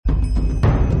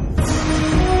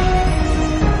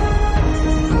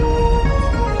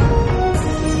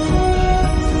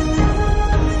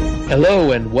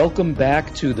Hello and welcome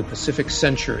back to the Pacific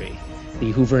Century,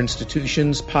 the Hoover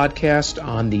Institution's podcast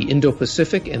on the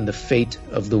Indo-Pacific and the fate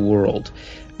of the world.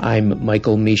 I'm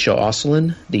Michael Misha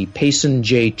Osselin, the Payson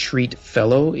J. Treat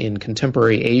Fellow in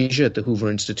Contemporary Asia at the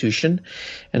Hoover Institution,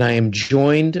 and I am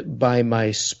joined by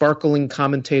my sparkling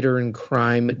commentator in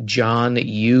crime, John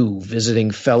Yu,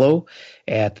 visiting fellow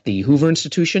at the Hoover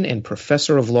Institution and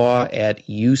professor of law at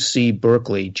UC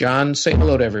Berkeley. John, say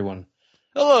hello to everyone.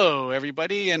 Hello,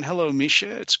 everybody, and hello,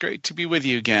 Misha. It's great to be with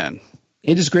you again.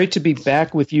 It is great to be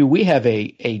back with you. We have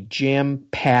a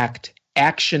jam-packed,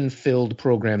 action-filled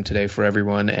program today for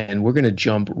everyone, and we're going to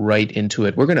jump right into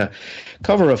it. We're going to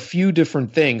cover a few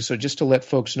different things. So just to let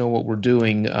folks know what we're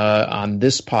doing on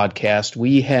this podcast,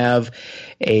 we have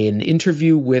an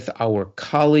interview with our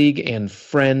colleague and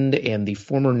friend and the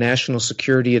former National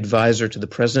Security Advisor to the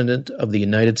President of the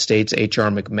United States,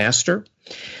 H.R. McMaster.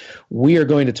 We are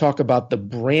going to talk about the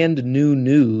brand new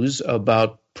news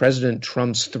about President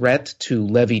Trump's threat to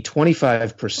levy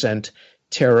 25%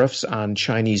 tariffs on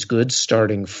Chinese goods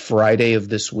starting Friday of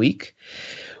this week.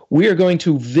 We are going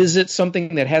to visit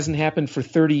something that hasn't happened for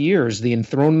 30 years, the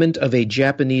enthronement of a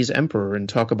Japanese emperor, and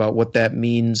talk about what that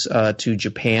means to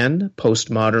Japan,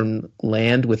 postmodern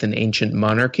land with an ancient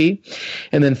monarchy.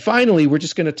 And then finally, we're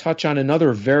just going to touch on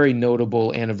another very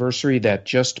notable anniversary that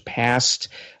just passed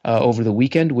over the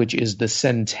weekend, which is the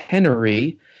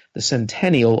centennial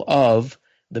of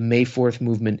the May 4th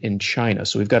movement in China.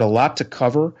 So we've got a lot to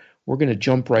cover. We're going to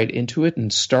jump right into it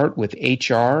and start with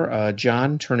HR.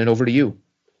 John, turn it over to you.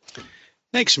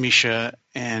 Thanks, Misha,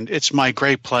 and it's my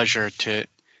great pleasure to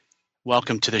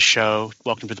welcome to the show,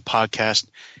 welcome to the podcast,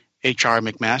 H.R.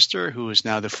 McMaster, who is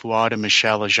now the Fuad and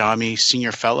Michelle Ajami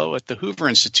Senior Fellow at the Hoover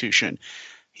Institution.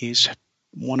 He's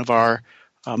one of our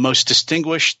most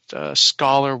distinguished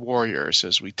scholar warriors,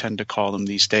 as we tend to call them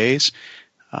these days.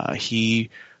 He,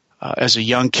 as a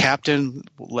young captain,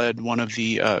 led one of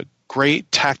the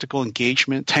great tactical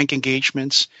tank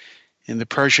engagements in the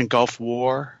Persian Gulf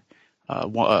War.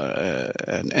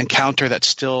 An encounter that's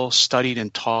still studied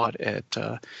and taught at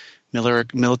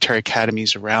military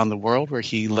academies around the world, where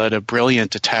he led a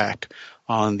brilliant attack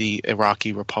on the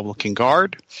Iraqi Republican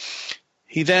Guard.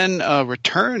 He then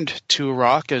returned to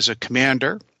Iraq as a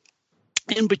commander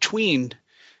in between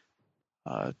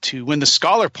to win the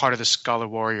scholar part of the Scholar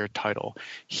Warrior title.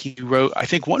 He wrote, I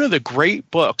think, one of the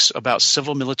great books about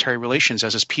civil-military relations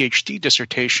as his PhD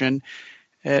dissertation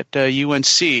at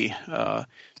UNC,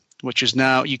 which is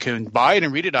now, you can buy it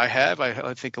and read it.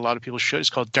 I think a lot of people should.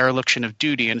 It's called Dereliction of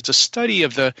Duty, and it's a study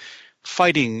of the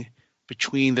fighting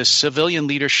between the civilian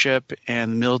leadership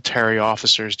and military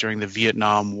officers during the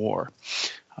Vietnam War.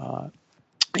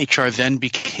 HR then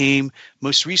became,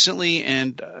 most recently,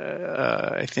 and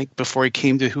I think before he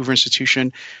came to the Hoover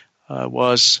Institution,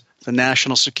 was the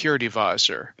National Security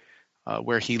Advisor,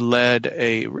 where he led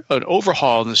an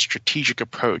overhaul in the strategic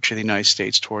approach of the United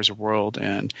States towards the world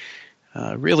and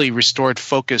really restored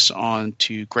focus on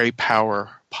to great power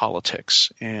politics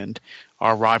and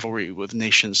our rivalry with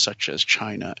nations such as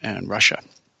China and Russia.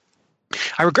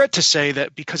 I regret to say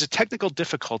that because of technical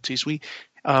difficulties, we've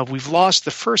lost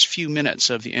the first few minutes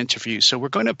of the interview. So we're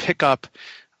going to pick up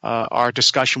our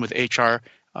discussion with HR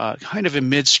kind of in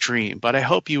midstream. But I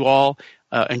hope you all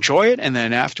enjoy it. And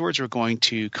then afterwards, we're going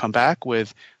to come back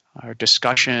with our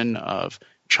discussion of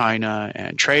China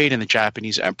and trade and the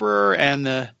Japanese emperor and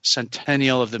the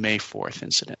centennial of the May 4th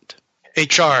incident.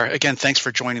 HR, again, thanks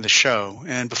for joining the show.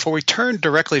 And before we turn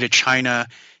directly to China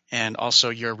and also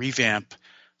your revamp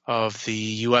of the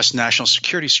U.S. national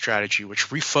security strategy, which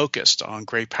refocused on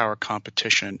great power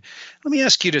competition, let me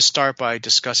ask you to start by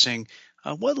discussing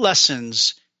what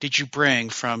lessons did you bring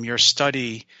from your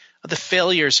study of the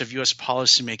failures of U.S.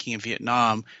 policymaking in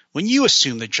Vietnam when you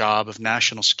assumed the job of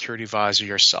National Security Advisor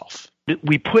yourself?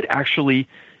 We put actually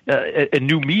a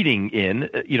new meeting in,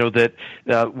 that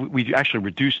we actually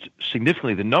reduced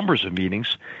significantly the numbers of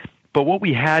meetings. But what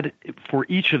we had for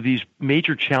each of these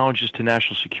major challenges to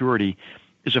national security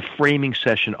is a framing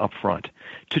session up front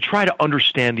to try to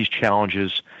understand these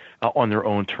challenges on their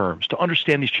own terms, to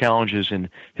understand these challenges in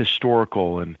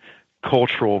historical and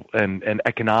cultural and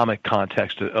economic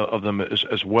context of them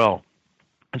as well.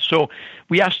 And so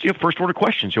we asked first order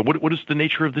questions. What is the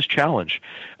nature of this challenge?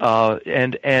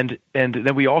 And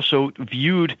then we also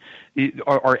viewed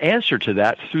our answer to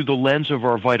that through the lens of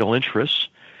our vital interests,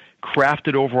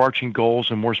 crafted overarching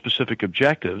goals and more specific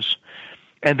objectives,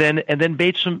 and then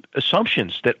made some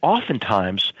assumptions that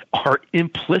oftentimes are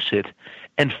implicit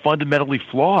and fundamentally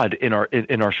flawed in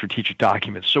our strategic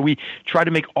documents. So we try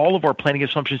to make all of our planning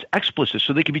assumptions explicit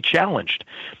so they can be challenged.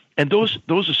 And those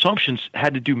assumptions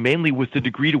had to do mainly with the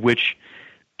degree to which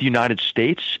the United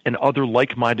States and other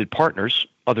like-minded partners,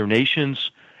 other nations,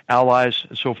 allies,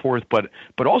 and so forth, but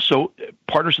also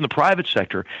partners in the private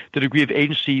sector, the degree of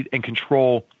agency and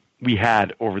control we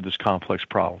had over this complex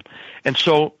problem. And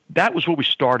so that was what we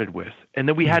started with. And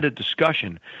then we had a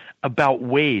discussion about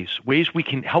ways we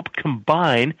can help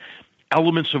combine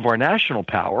elements of our national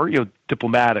power,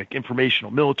 diplomatic,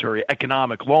 informational, military,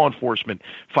 economic, law enforcement,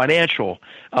 financial,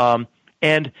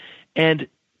 and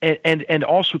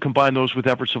also combine those with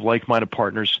efforts of like-minded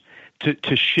partners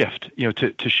to shift,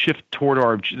 to shift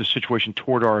toward the situation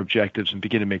toward our objectives and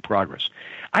begin to make progress.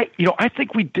 I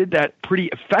think we did that pretty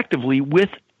effectively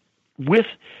with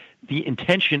the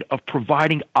intention of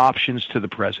providing options to the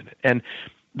president. And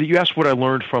you asked what I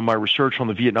learned from my research on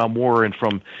the Vietnam War and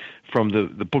from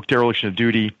the book Dereliction of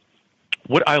Duty.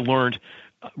 What I learned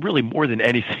really more than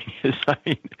anything is,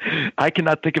 I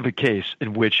cannot think of a case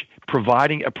in which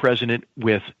providing a president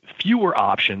with fewer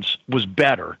options was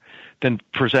better than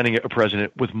presenting a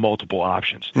president with multiple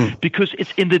options, because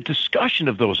it's in the discussion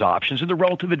of those options and the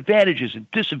relative advantages and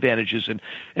disadvantages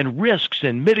and risks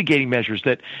and mitigating measures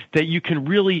that you can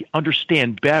really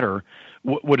understand better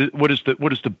what is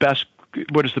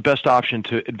the best option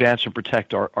to advance and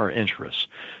protect our interests.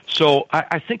 So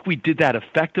I think we did that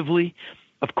effectively.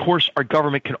 Of course, our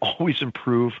government can always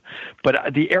improve,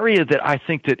 but the area that I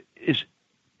think that is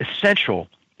essential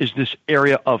is this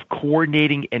area of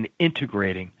coordinating and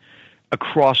integrating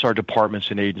across our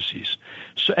departments and agencies.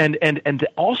 So and to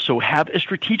also have a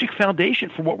strategic foundation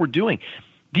for what we're doing.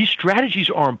 These strategies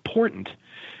are important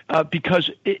because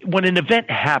when an event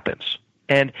happens,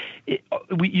 and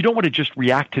you don't want to just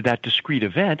react to that discrete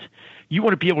event. You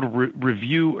want to be able to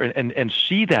review and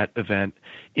see that event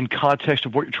in context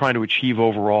of what you're trying to achieve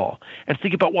overall, and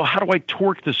think about, well, how do I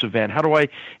torque this event? How do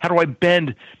I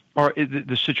bend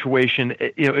the situation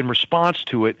in response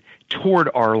to it toward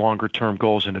our longer term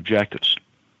goals and objectives?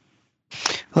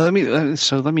 Well,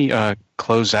 let me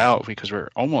close out, because we're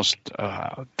almost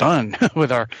done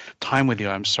with our time with you,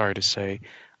 I'm sorry to say.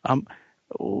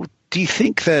 Do you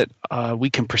think that we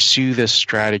can pursue this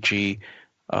strategy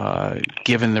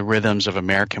given the rhythms of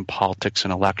American politics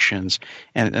and elections?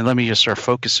 And let me just sort of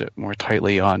focus it more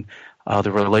tightly on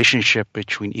the relationship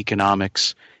between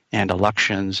economics and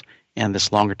elections and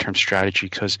this longer-term strategy,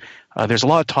 because there's a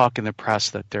lot of talk in the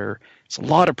press that there's a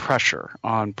lot of pressure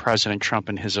on President Trump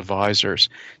and his advisors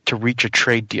to reach a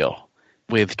trade deal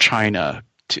with China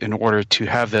in order to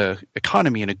have the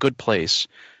economy in a good place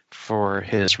for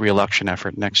his reelection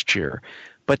effort next year.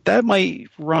 But that might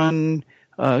run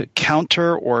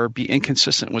counter or be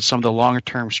inconsistent with some of the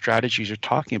longer-term strategies you're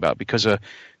talking about, because a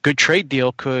good trade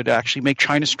deal could actually make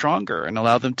China stronger and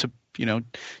allow them to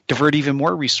divert even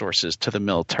more resources to the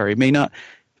military. It may not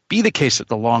be the case that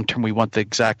the long term we want the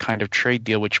exact kind of trade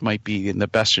deal which might be in the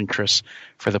best interest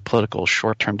for the political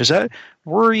short term. Does that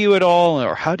worry you at all,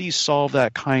 or how do you solve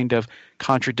that kind of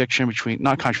tension between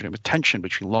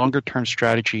longer term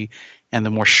strategy and the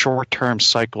more short term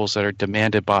cycles that are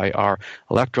demanded by our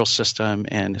electoral system,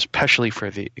 and especially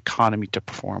for the economy to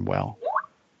perform well?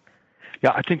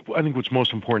 Yeah, I think what's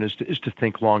most important is to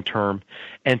think long term,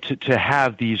 and to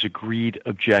have these agreed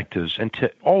objectives, and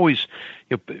to always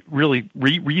really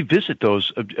revisit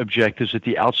those objectives at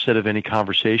the outset of any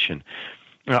conversation.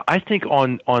 I think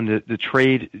on the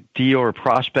trade deal or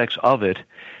prospects of it,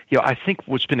 I think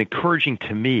what's been encouraging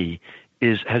to me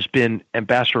has been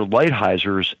Ambassador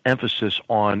Lighthizer emphasis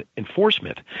on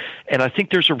enforcement. And I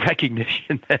think there's a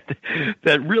recognition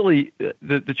that really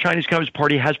the Chinese Communist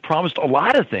Party has promised a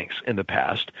lot of things in the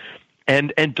past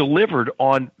and delivered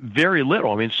on very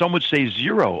little. I mean, some would say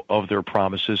zero of their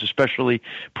promises, especially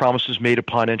promises made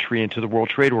upon entry into the World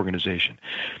Trade Organization.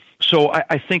 So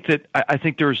I think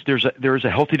there is a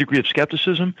healthy degree of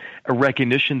skepticism, a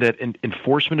recognition that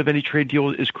enforcement of any trade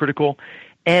deal is critical,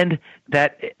 and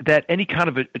that any kind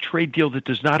of a trade deal that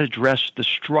does not address the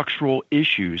structural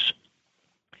issues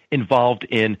involved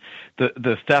in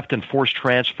the theft and forced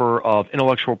transfer of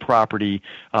intellectual property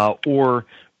or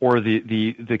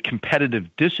the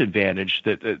competitive disadvantage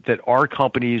that our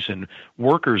companies and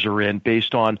workers are in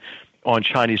based on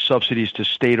Chinese subsidies to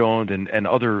state-owned and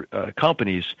other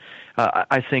companies.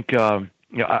 I think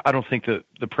I don't think that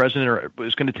the president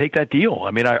is going to take that deal.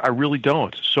 I mean, I really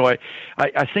don't. So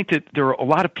I think that there are a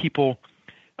lot of people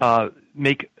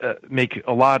make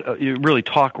a lot really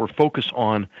talk or focus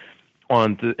on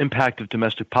the impact of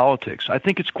domestic politics. I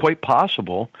think it's quite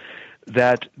possible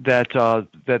that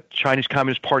Chinese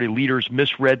Communist Party leaders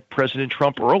misread President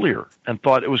Trump earlier and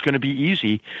thought it was going to be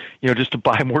easy, just to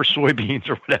buy more soybeans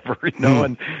or whatever,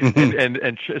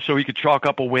 and so he could chalk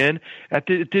up a win. It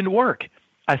didn't work.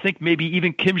 I think maybe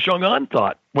even Kim Jong-un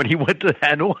thought when he went to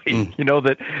Hanoi,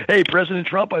 that, hey, President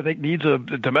Trump, I think, needs a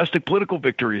domestic political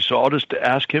victory, so I'll just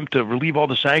ask him to relieve all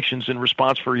the sanctions in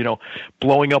response for,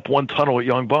 blowing up one tunnel at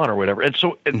Yongbyon or whatever. And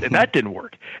so and that didn't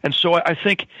work. And so I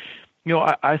think,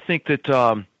 I think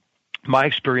that my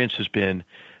experience has been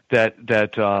that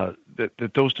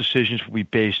those decisions will be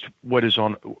based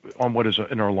on what is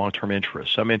in our long-term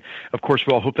interests. I mean, of course,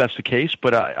 we all hope that's the case,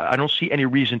 but I don't see any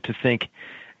reason to think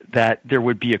that there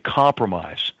would be a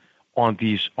compromise on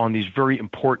these very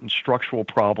important structural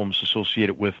problems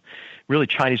associated with really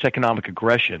Chinese economic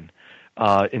aggression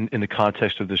in the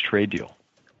context of this trade deal.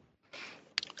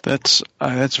 That's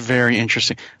very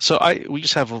interesting. So we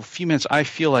just have a few minutes. I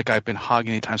feel like I've been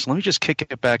hogging any time, so let me just kick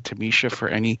it back to Misha for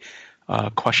any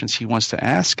questions he wants to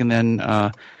ask, and then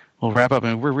we'll wrap up.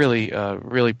 And we're really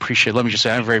appreciate. Let me just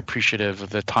say, I'm very appreciative of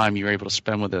the time you were able to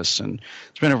spend with us, and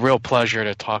it's been a real pleasure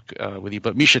to talk with you.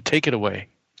 But Misha, take it away.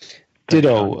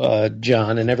 Ditto,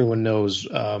 John, and everyone knows,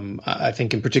 I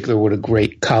think in particular what a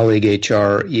great colleague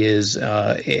HR is,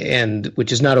 and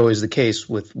which is not always the case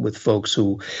with folks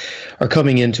who are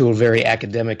coming into a very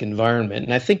academic environment.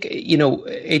 And I think,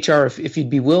 HR, if you'd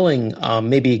be willing,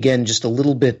 maybe again, just a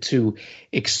little bit to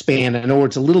expand. I know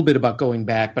it's a little bit about going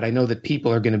back, but I know that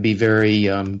people are going to be very,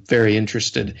 very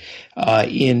interested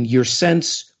in your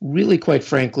sense, really, quite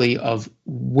frankly, of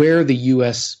where the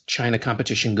U.S.-China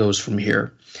competition goes from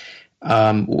here.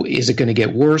 Is it going to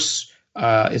get worse?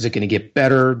 Is it going to get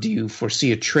better? Do you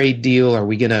foresee a trade deal? Are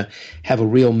we going to have a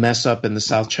real mess up in the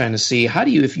South China Sea? How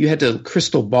do you, if you had to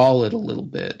crystal ball it a little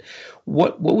bit,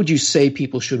 what would you say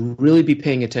people should really be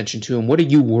paying attention to, and what are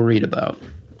you worried about?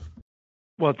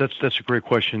 Well, that's a great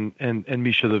question, and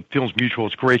Misha, the feeling's mutual.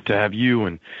 It's great to have you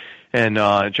and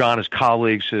John as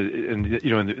colleagues, in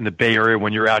the Bay Area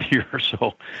when you're out here.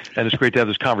 So, and it's great to have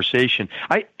this conversation.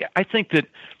 I think that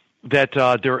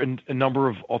there are a number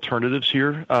of alternatives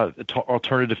here,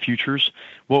 alternative futures.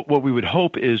 What we would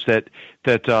hope is that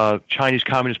Chinese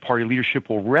Communist Party leadership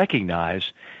will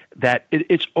recognize that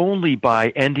it's only by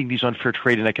ending these unfair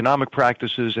trade and economic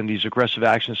practices and these aggressive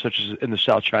actions, such as in the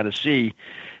South China Sea,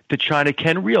 that China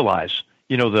can realize,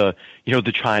 the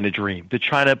China dream. That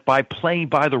China, by playing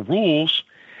by the rules,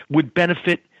 would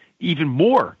benefit even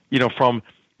more, from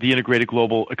the integrated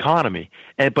global economy.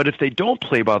 But if they don't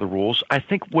play by the rules, I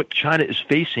think what China is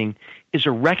facing is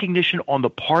a recognition on the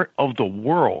part of the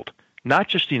world, not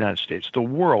just the United States, the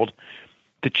world,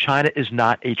 that China is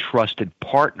not a trusted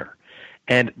partner.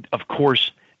 And of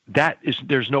course,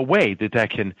 there's no way that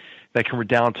can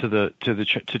redound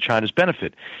to China's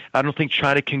benefit. I don't think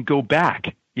China can go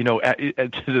back,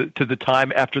 to the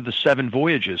time after the 7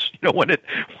 voyages, when it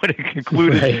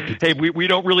concluded, right. Hey, we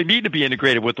don't really need to be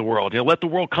integrated with the world. Let the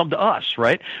world come to us,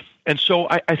 right? And so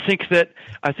I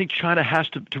think China has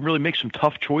to really make some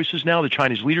tough choices now. The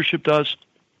Chinese leadership does.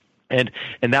 And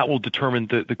that will determine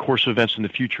the course of events in the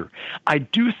future. I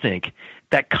do think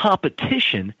that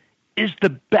competition is the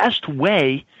best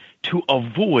way to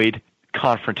avoid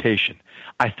confrontation.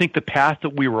 I think the path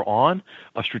that we were on,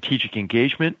 of strategic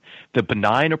engagement, the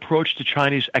benign approach to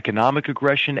Chinese economic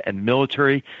aggression and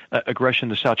military aggression in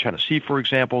the South China Sea, for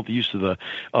example, the use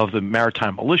of the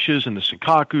maritime militias and the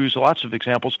Senkakus, lots of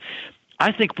examples.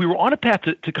 I think we were on a path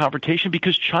to confrontation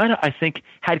because China, I think,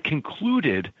 had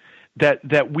concluded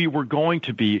that we were going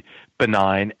to be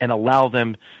benign and allow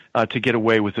them to get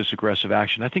away with this aggressive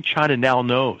action. I think China now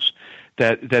knows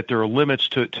that there are limits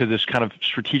to this kind of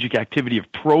strategic activity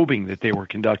of probing that they were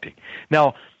conducting.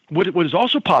 Now, what is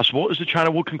also possible is that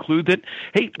China will conclude that,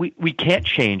 hey, we can't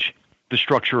change the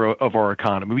structure of our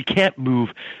economy. We can't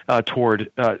move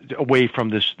away from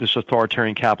this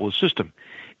authoritarian capitalist system.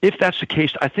 If that's the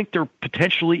case, I think they're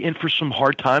potentially in for some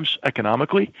hard times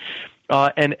economically.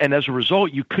 And as a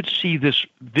result, you could see this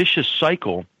vicious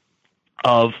cycle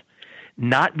of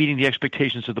not meeting the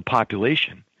expectations of the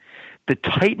population, the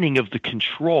tightening of the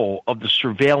control of the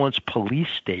surveillance police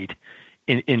state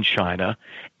in China,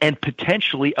 and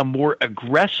potentially a more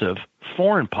aggressive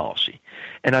foreign policy.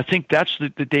 And I think that's the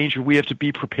danger we have to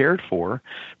be prepared for,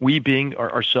 we being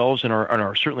ourselves and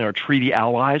certainly our treaty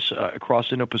allies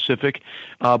across Indo-Pacific,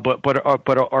 but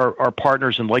our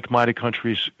partners in like-minded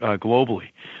countries globally.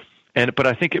 But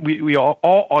I think we all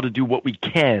ought to do what we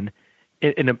can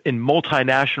in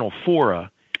multinational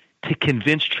fora to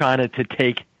convince China to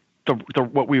take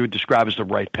what we would describe as the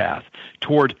right path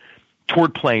toward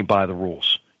playing by the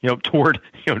rules. toward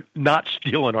not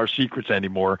stealing our secrets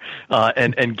anymore,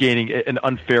 and gaining an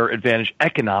unfair advantage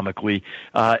economically,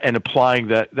 and applying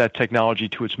that technology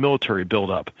to its military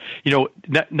buildup.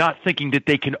 Not thinking that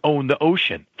they can own the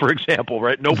ocean, for example,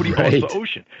 right? Nobody owns the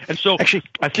ocean, and so actually,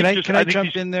 I think can I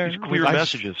jump in there? These clear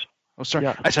messages. Oh, sorry.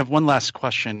 Yeah. I just have one last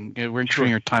question. We're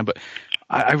entering your time, but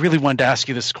I really wanted to ask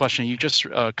you this question. You just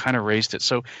kind of raised it.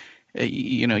 So,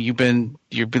 you've been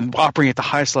operating at the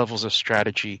highest levels of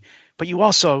strategy, but you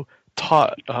also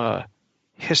taught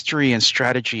history and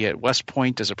strategy at West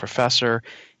Point as a professor,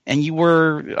 and you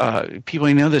were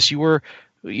people know this. You were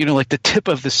like the tip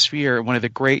of the spear, one of the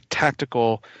great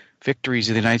tactical victories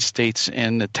of the United States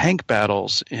in the tank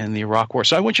battles in the Iraq War.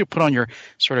 So I want you to put on your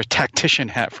sort of tactician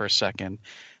hat for a second,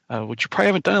 which you probably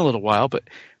haven't done in a little while, but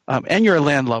and you're a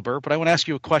landlubber. But I want to ask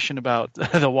you a question about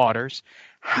the waters.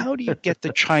 How do you get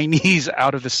the Chinese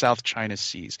out of the South China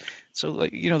Seas? So,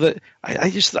 if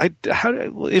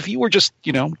you were just,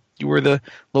 you were the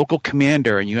local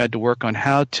commander and you had to work on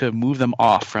how to move them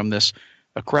off from this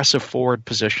aggressive forward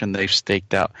position they've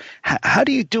staked out. How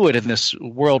do you do it in this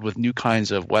world with new kinds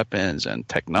of weapons and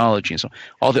technology and so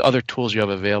all the other tools you have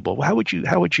available? How would you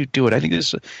do it? I think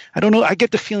I don't know. I get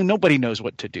the feeling nobody knows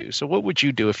what to do. So what would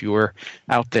you do if you were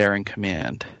out there in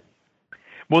command?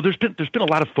 Well, there's been a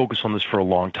lot of focus on this for a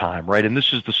long time, right? And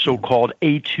this is the so-called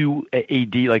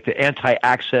A2AD, like the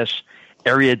anti-access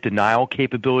area denial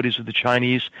capabilities of the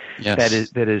Chinese. Yes.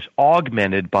 That is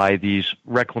augmented by these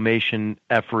reclamation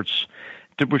efforts,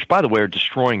 which, by the way, are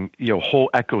destroying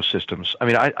whole ecosystems. I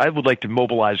mean, I would like to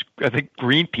mobilize, I think,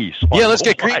 Greenpeace. Yeah, let's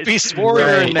get Greenpeace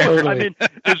warrior in there. I mean,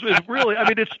 it's really,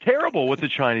 it's terrible what the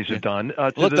Chinese have done.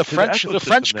 Look, the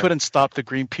French couldn't stop the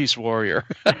Greenpeace warrior.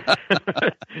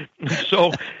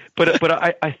 So, but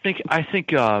I think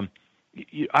that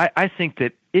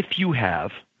if you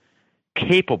have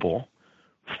capable,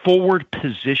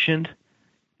 forward-positioned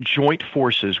joint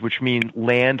forces, which mean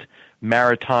land,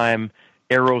 maritime,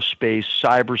 aerospace,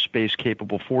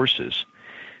 cyberspace-capable forces,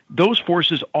 those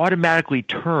forces automatically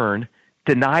turn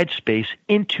denied space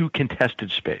into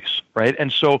contested space, right?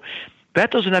 And so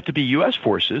that doesn't have to be U.S.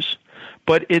 forces,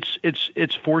 but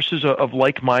it's forces of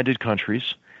like-minded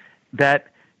countries that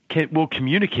will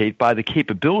communicate by the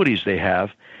capabilities they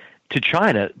have to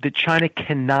China that China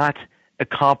cannot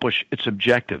accomplish its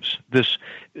objectives.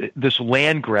 This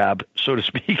land grab, so to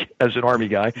speak, as an army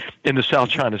guy in the South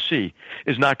China Sea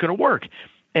is not going to work.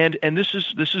 And this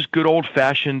is good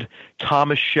old-fashioned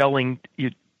Thomas Schelling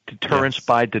deterrence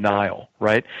by denial,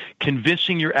 right?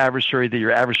 Convincing your adversary that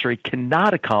your adversary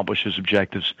cannot accomplish his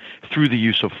objectives through the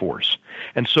use of force.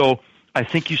 And so I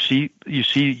think you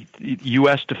see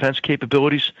U.S. defense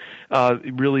capabilities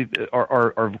really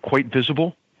are quite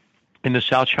visible in the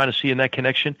South China Sea in that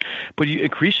connection, but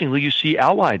increasingly you see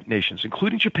allied nations,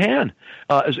 including Japan,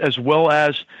 as well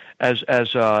as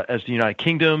the United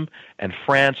Kingdom and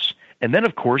France, and then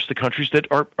of course the countries that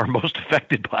are most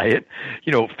affected by it,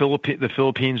 the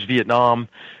Philippines, Vietnam,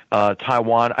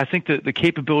 Taiwan. I think that the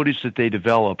capabilities that they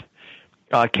develop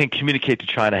can communicate to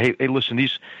China. Hey, listen,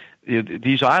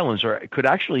 these islands could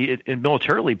actually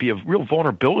militarily be a real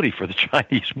vulnerability for the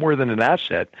Chinese more than an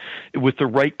asset, with the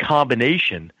right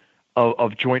combination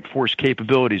of joint force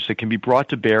capabilities that can be brought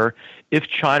to bear if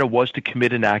China was to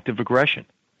commit an act of aggression.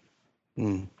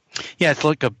 Yeah, it's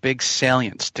like a big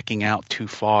salient sticking out too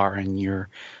far, and you're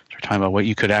talking about what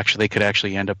they could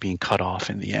actually end up being cut off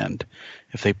in the end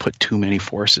if they put too many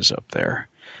forces up there.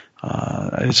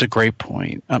 It's a great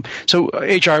point. So,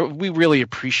 HR, we really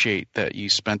appreciate that you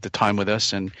spent the time with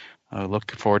us, and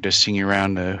look forward to seeing you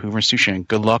around Hoover Institution. And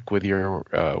good luck with your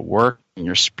work and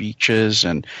your speeches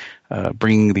and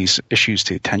bringing these issues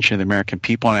to the attention of the American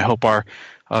people. And I hope our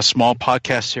small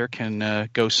podcast here can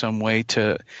go some way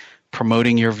to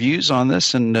promoting your views on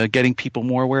this and getting people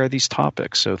more aware of these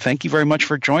topics. So thank you very much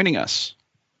for joining us.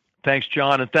 Thanks,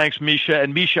 John, and thanks, Misha.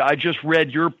 And Misha, I just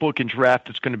read your book in draft.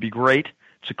 It's going to be great.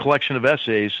 It's a collection of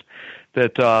essays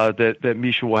that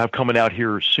Misha will have coming out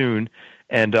here soon.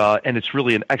 And it's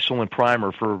really an excellent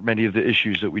primer for many of the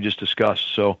issues that we just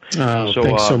discussed. So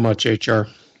thanks so much, HR.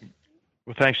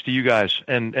 Well, thanks to you guys,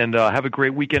 and have a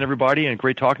great weekend, everybody, and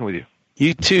great talking with you.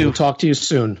 You too. We'll talk to you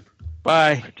soon.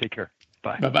 Bye. Right, take care.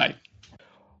 Bye. Bye-bye.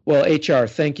 Well, HR,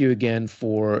 thank you again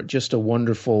for just a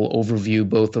wonderful overview,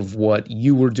 both of what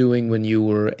you were doing when you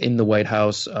were in the White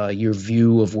House, your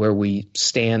view of where we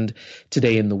stand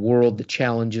today in the world, the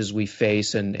challenges we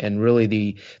face, and really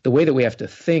the way that we have to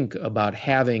think about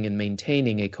having and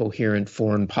maintaining a coherent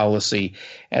foreign policy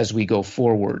as we go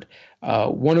forward.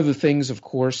 One of the things, of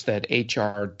course, that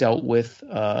HR dealt with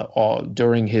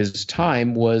during his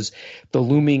time was the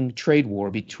looming trade war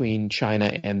between China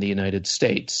and the United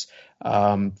States.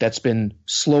 That's been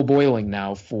slow boiling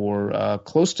now for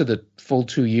close to the full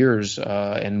 2 years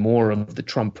and more of the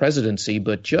Trump presidency.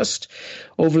 But just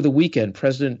over the weekend,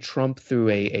 President Trump threw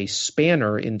a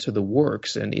spanner into the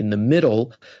works, and in the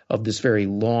middle of this very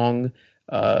long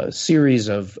series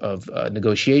of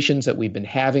negotiations that we've been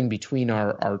having between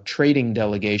our trading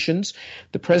delegations,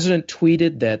 the president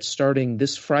tweeted that starting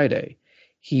this Friday,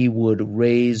 he would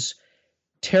raise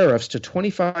tariffs to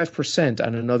 25%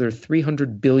 on another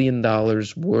 $300 billion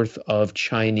worth of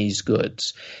Chinese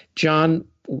goods. John,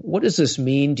 what does this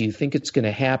mean? Do you think it's going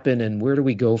to happen, and where do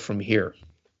we go from here?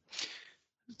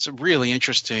 It's a really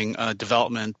interesting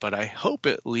development, but I hope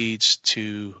it leads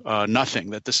to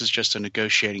nothing, that this is just a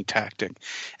negotiating tactic.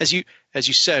 As you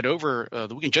said, over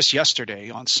the weekend, just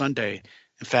yesterday on Sunday,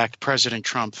 in fact, President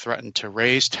Trump threatened to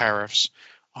raise tariffs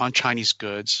on Chinese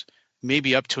goods,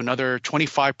 maybe up to another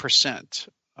 25%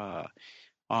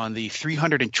 on the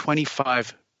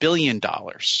 $325 billion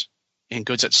in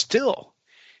goods that still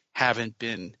haven't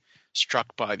been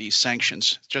struck by these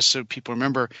sanctions. Just so people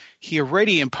remember, he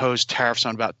already imposed tariffs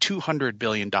on about $200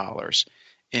 billion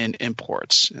in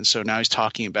imports. And so now he's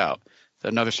talking about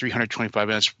another $325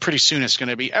 billion. Pretty soon it's going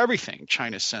to be everything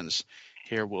China sends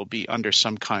here will be under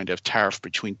some kind of tariff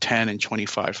between 10 and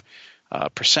 25%.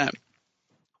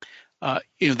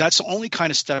 That's the only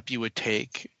kind of step you would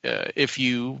take if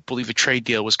you believe a trade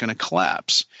deal was going to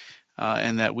collapse.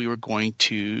 And that we were going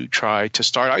to try to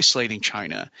start isolating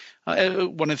China. One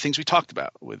of the things we talked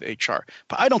about with HR.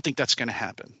 But I don't think that's going to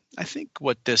happen. I think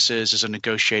what this is a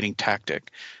negotiating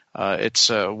tactic. It's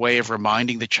a way of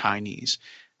reminding the Chinese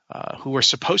who are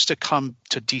supposed to come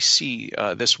to D.C.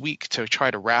 This week to try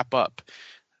to wrap up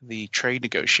the trade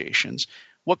negotiations,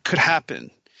 what could happen.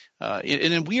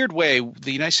 In a weird way,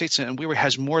 the United States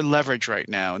has more leverage right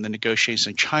now in the negotiations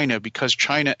in China because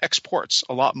China exports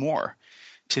a lot more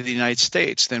to the United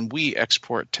States than we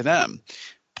export to them.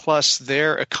 Plus,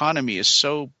 their economy is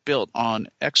so built on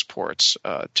exports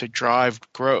to drive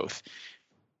growth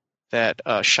that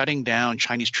shutting down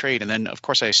Chinese trade, and then, of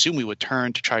course, I assume we would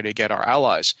turn to try to get our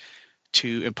allies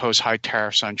to impose high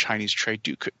tariffs on Chinese trade,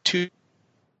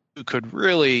 could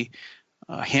really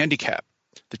handicap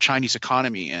the Chinese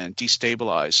economy and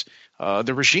destabilize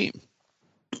the regime.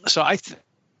 So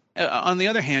on the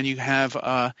other hand, you have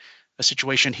a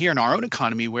situation here in our own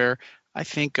economy where I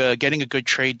think getting a good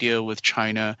trade deal with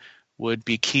China would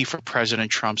be key for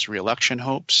President Trump's reelection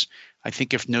hopes. I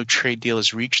think if no trade deal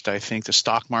is reached, I think the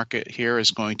stock market here is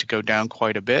going to go down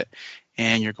quite a bit,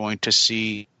 and you're going to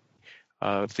see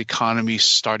the economy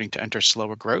starting to enter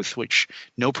slower growth, which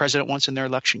no president wants in their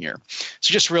election year.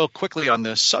 So just real quickly on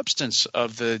the substance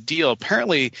of the deal,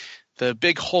 apparently the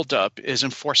big holdup is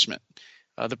enforcement.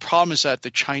 The problem is that the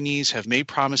Chinese have made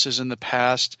promises in the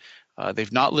past.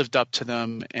 They've not lived up to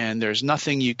them, and there's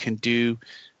nothing you can do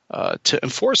to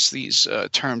enforce these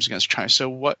terms against China. So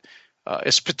what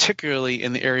is particularly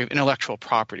in the area of intellectual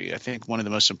property, I think one of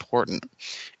the most important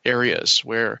areas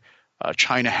where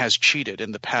China has cheated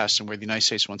in the past and where the United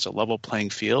States wants a level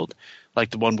playing field, like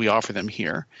the one we offer them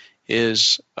here,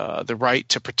 is the right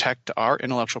to protect our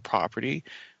intellectual property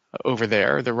over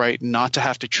there, the right not to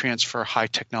have to transfer high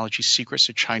technology secrets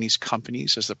to Chinese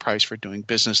companies as the price for doing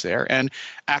business there, and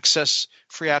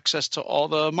free access to all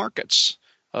the markets,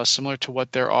 similar to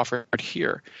what they're offered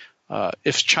here.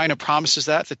 If China promises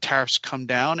that, the tariffs come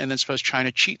down, and then suppose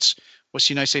China cheats, what's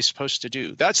the United States supposed to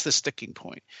do? That's the sticking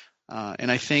point.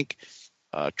 And I think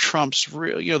Trump's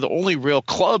the only real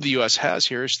club the U.S. has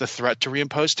here is the threat to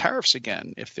reimpose tariffs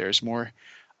again if there's more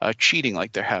cheating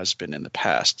like there has been in the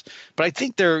past. But I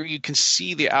think there you can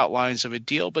see the outlines of a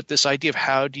deal, but this idea of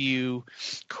how do you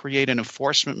create an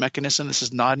enforcement mechanism, this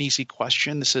is not an easy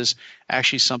question. This is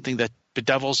actually something that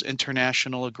bedevils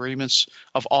international agreements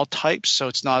of all types, so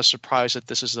it's not a surprise that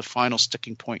this is the final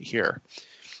sticking point here.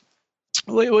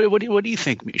 What do you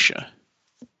think, Misha?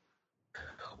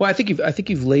 Well, I think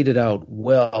you've laid it out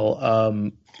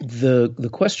well. The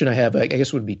question I have, I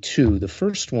guess, would be two. The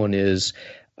first one is,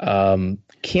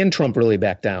 can Trump really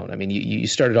back down? I mean, you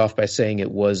started off by saying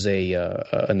it was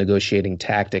a negotiating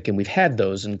tactic, and we've had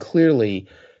those, and clearly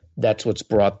that's what's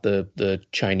brought the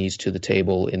Chinese to the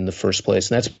table in the first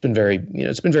place, and that's been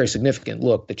it's been very significant.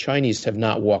 Look, the Chinese have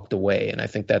not walked away, and I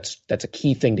think that's a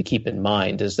key thing to keep in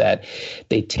mind is that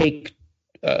they take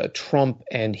Trump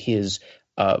and his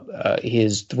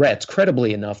threats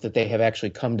credibly enough that they have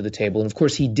actually come to the table. And of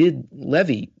course, he did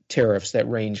levy tariffs that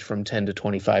range from 10 to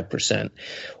 25%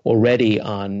 already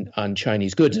on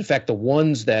Chinese goods. In fact, the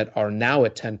ones that are now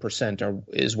at 10%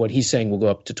 is what he's saying will go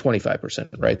up to 25%,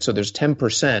 right? So there's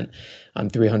 10% on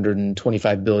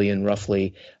 325 billion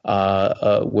roughly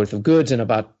worth of goods, and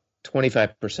about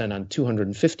 25% on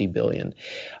 250 billion.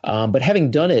 But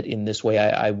having done it in this way,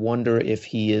 I wonder if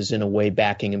he is in a way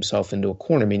backing himself into a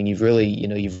corner, meaning you've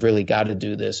really got to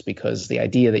do this, because the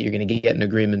idea that you're going to get an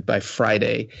agreement by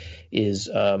Friday is,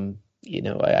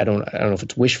 I don't know if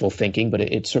it's wishful thinking, but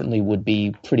it certainly would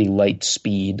be pretty light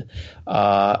speed.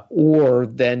 Or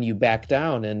then you back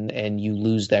down and you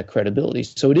lose that credibility.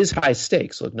 So it is high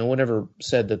stakes. Look, no one ever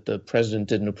said that the president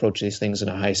didn't approach these things in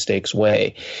a high stakes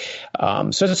way.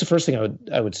 So that's the first thing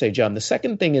I would say, John. The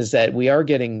second thing is that we are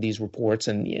getting these reports,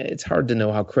 and it's hard to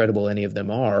know how credible any of them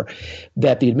are,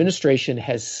 that the administration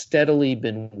has steadily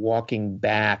been walking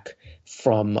back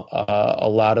from a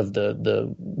lot of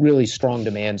the really strong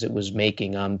demands it was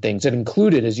making on things that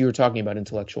included, as you were talking about,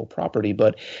 intellectual property,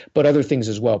 but other things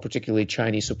as well, particularly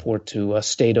Chinese support to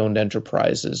state-owned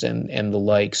enterprises and the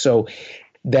like. So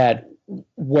that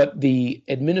what the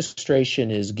administration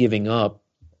is giving up,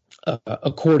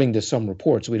 according to some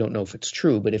reports, we don't know if it's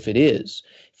true, but if it is,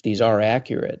 if these are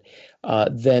accurate,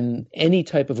 then any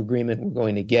type of agreement we're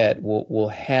going to get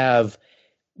will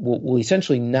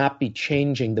essentially not be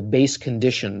changing the base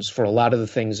conditions for a lot of the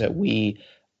things that we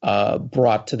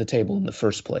brought to the table in the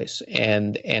first place.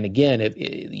 And again,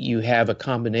 you have a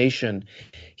combination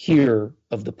here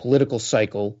of the political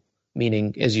cycle,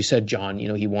 meaning, as you said, John,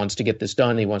 he wants to get this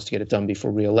done. He wants to get it done before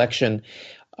re-election.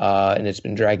 And it's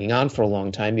been dragging on for a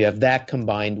long time. You have that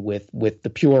combined with the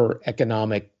pure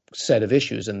economic set of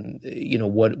issues, and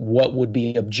what would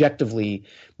be objectively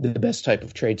the best type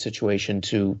of trade situation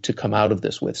to come out of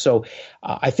this with. So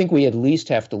I think we at least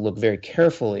have to look very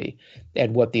carefully at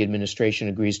what the administration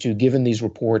agrees to, given these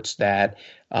reports that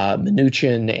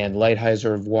Mnuchin and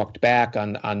Lighthizer have walked back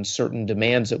on certain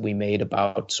demands that we made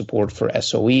about support for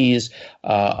SOEs,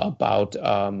 about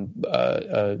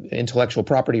intellectual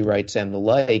property rights and the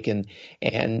like, and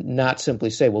not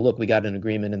simply say, well, look, we got an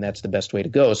agreement and that's the best way to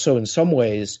go. So in some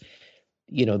ways,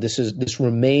 this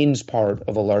remains part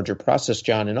of a larger process,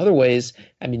 John. In other ways,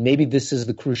 I mean, maybe this is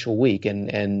the crucial week,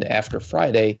 and after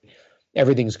Friday,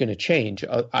 everything's going to change.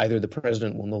 Either the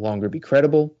president will no longer be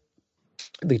credible,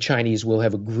 the Chinese will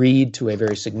have agreed to a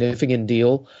very significant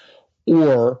deal,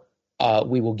 or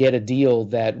we will get a deal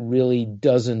that really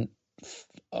doesn't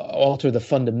alter the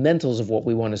fundamentals of what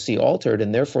we want to see altered,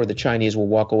 and therefore the Chinese will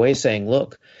walk away saying,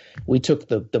 look, we took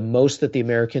the most that the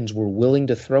Americans were willing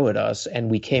to throw at us,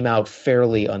 and we came out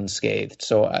fairly unscathed.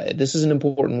 So this is an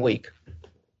important week.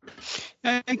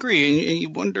 I agree, and you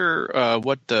wonder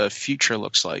what the future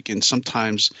looks like, and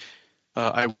sometimes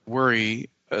I worry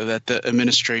that the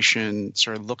administration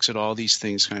sort of looks at all these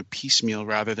things kind of piecemeal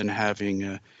rather than having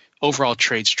an overall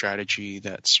trade strategy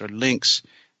that sort of links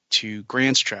to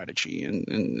grand strategy.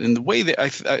 And the way that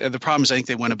the problem is, I think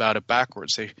they went about it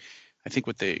backwards. I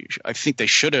think they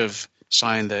should have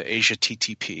signed the Asia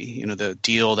TTP, the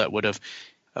deal that would have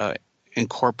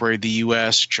incorporated the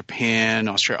U.S., Japan,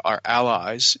 Australia, our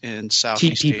allies in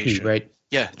Southeast Asia. Right?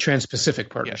 Yeah. Trans-Pacific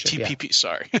Partnership. Yeah, TPP,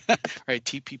 sorry. Right,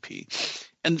 TPP.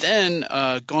 And then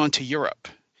gone to Europe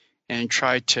and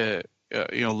tried to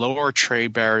lower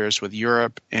trade barriers with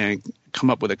Europe and come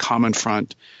up with a common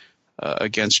front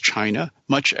against China,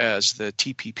 much as the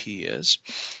TPP is,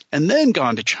 and then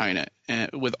gone to China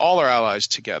with all our allies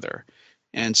together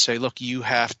and say, look, you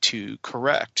have to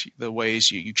correct the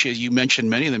ways you mentioned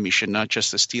many of them, Misha, not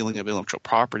just the stealing of intellectual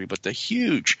property, but the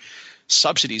huge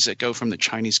subsidies that go from the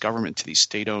Chinese government to these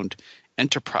state-owned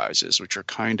enterprises, which are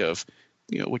kind of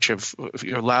which have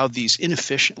allowed these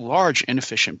large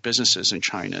inefficient businesses in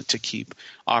China to keep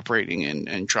operating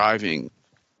and driving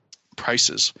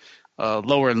prices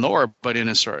lower and lower, but in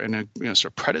a sort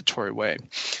of predatory way.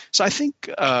 So I think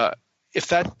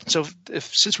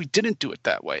since we didn't do it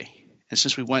that way, and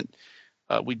since we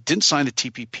didn't sign the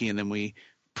TPP, and then we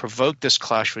provoked this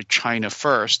clash with China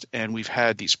first, and we've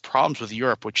had these problems with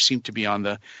Europe, which seem to be on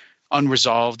the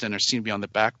unresolved and seem to be on the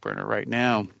back burner right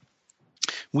now,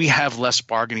 we have less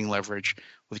bargaining leverage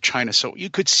with China. So you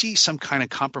could see some kind of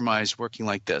compromise working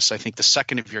like this. I think the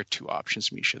second of your two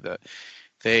options, Misha, that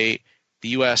the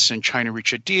U.S. and China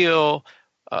reach a deal.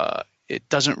 It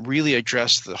doesn't really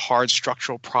address the hard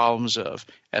structural problems of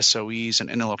SOEs and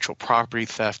intellectual property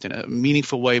theft in a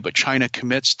meaningful way, but China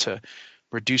commits to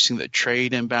reducing the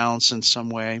trade imbalance in some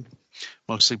way,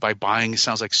 mostly by buying, it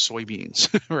sounds like, soybeans,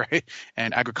 right,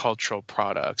 and agricultural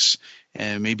products,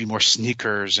 and maybe more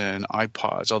sneakers and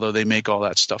iPods, although they make all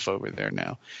that stuff over there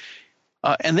now.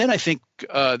 And then I think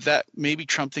that maybe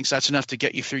Trump thinks that's enough to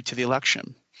get you through to the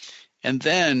election. And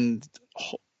then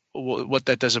what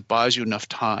that does, it buys you enough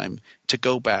time to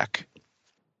go back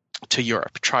to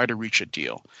Europe, try to reach a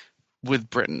deal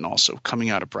with Britain also coming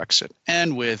out of Brexit,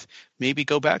 and with maybe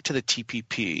go back to the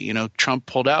TPP. Trump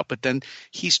pulled out, but then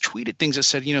he's tweeted things that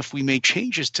said, if we made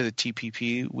changes to the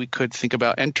TPP, we could think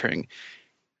about entering.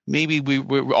 Maybe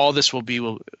all this will be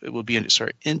an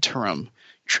interim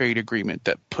trade agreement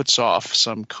that puts off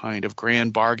some kind of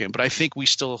grand bargain. But I think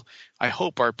I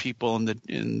hope our people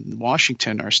in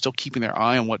Washington are still keeping their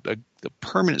eye on what the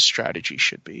permanent strategy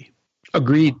should be.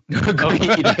 Agreed.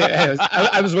 Yes.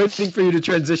 I was waiting for you to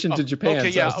transition to Japan. Okay,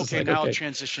 yeah. So I'll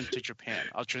transition to Japan.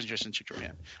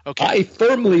 Okay. I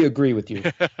firmly agree with you.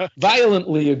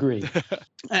 Violently agree.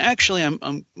 Actually,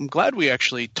 I'm glad we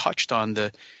actually touched on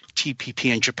the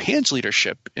TPP and Japan's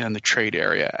leadership in the trade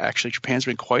area. Actually, Japan's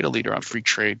been quite a leader on free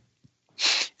trade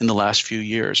in the last few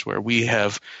years, where we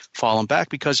have fallen back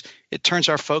because it turns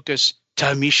our focus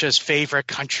to Misha's favorite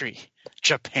country,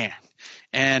 Japan.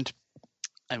 And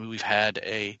we've had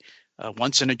a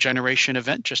once-in-a-generation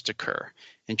event just occur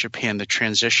in Japan, the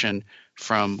transition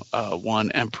from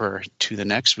one emperor to the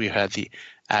next. We had the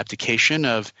abdication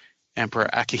of Emperor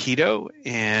Akihito,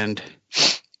 and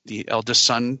the eldest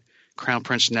son, Crown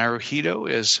Prince Naruhito,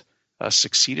 is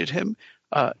succeeded him.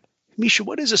 Misha,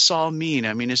 what does this all mean?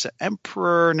 I mean, is the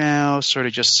emperor now sort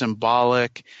of just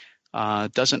symbolic,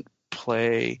 doesn't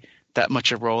play that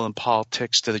much a role in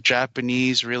politics? Do the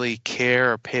Japanese really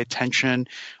care or pay attention?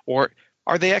 Or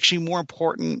are they actually more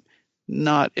important,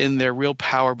 not in their real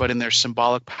power, but in their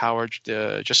symbolic power,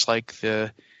 just like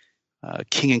the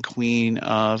king and queen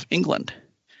of England?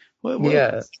 What is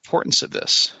the importance of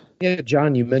this? Yeah,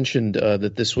 John, you mentioned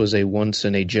that this was a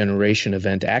once-in-a-generation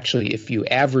event. Actually, if you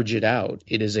average it out,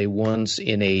 it is a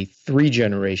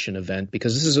once-in-a-three-generation event,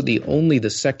 because this is only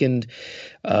the second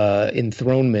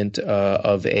enthronement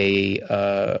of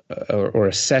or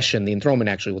a session. The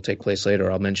enthronement actually will take place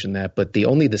later. I'll mention that, but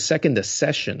only the second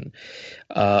accession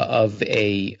of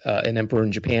an emperor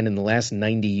in Japan in the last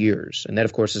 90 years, and that,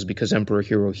 of course, is because Emperor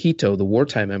Hirohito, the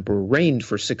wartime emperor, reigned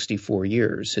for 64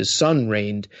 years. His son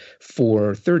reigned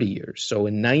for 30 years. So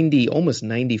in almost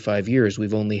 95 years,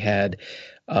 we've only had.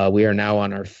 We are now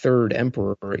on our third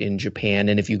emperor in Japan.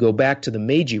 And if you go back to the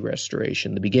Meiji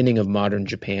Restoration, the beginning of modern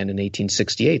Japan in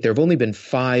 1868, there have only been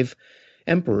 5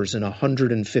 emperors in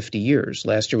 150 years.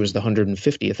 Last year was the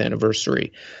 150th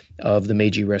anniversary of the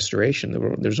Meiji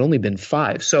Restoration. There's only been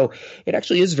 5. So it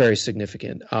actually is very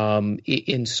significant.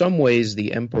 In some ways,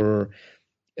 the emperor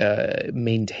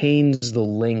maintains the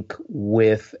link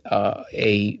with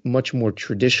a much more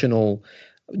traditional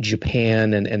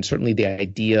Japan, and certainly the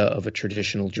idea of a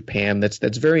traditional Japan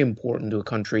that's very important to a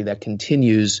country that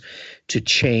continues to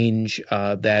change,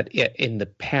 that in the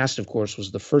past, of course,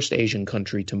 was the first Asian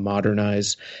country to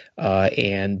modernize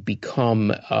and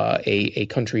become a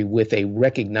country with a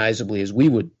recognizably, as we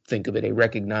would think of it, a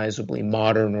recognizably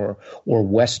modern or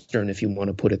Western, if you want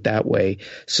to put it that way,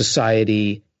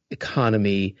 society,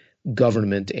 economy,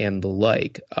 government, and the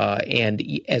like. And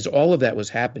as all of that was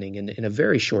happening in a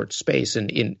very short space,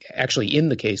 and in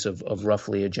the case of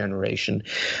roughly a generation,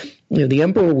 the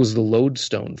emperor was the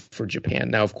lodestone for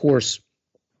Japan. Now, of course,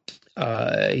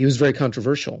 he was very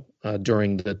controversial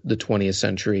during the 20th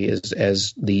century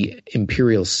as the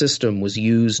imperial system was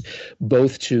used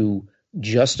both to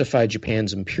justify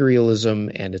Japan's imperialism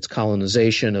and its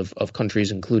colonization of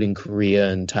countries including Korea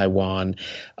and Taiwan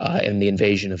and the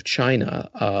invasion of China,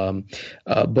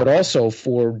 but also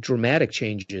for dramatic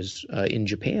changes in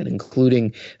Japan,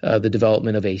 including the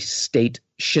development of a state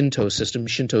Shinto system.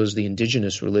 Shinto is the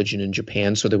indigenous religion in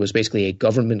Japan, so there was basically a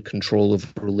government control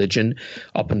of religion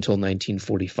up until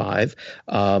 1945.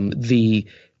 The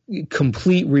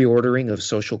complete reordering of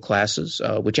social classes,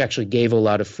 which actually gave a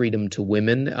lot of freedom to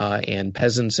women and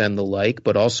peasants and the like,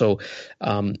 but also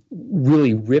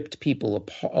really ripped people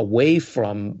away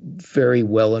from very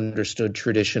well understood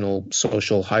traditional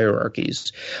social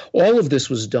hierarchies. All of this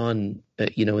was done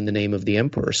in the name of the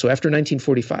emperor. So after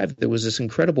 1945, there was this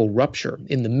incredible rupture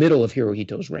in the middle of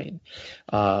Hirohito's reign.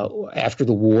 After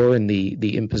the war and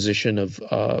the imposition of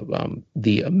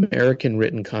the American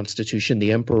written constitution,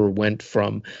 the emperor went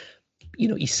from,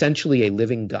 essentially a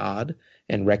living god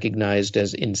and recognized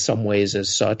as in some ways as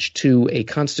such, to a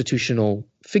constitutional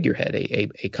figurehead,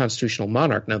 a constitutional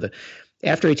monarch. Now,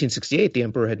 after 1868, the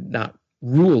emperor had not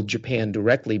ruled Japan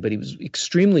directly, but he was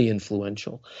extremely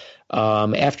influential.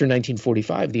 After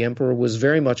 1945, the emperor was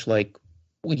very much like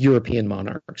European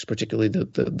monarchs, particularly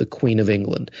the Queen of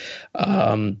England.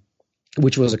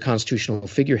 which was a constitutional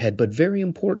figurehead, but very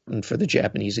important for the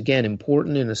Japanese. Again,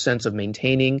 important in a sense of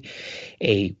maintaining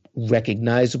a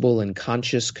recognizable and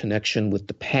conscious connection with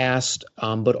the past,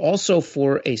 but also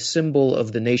for a symbol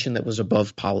of the nation that was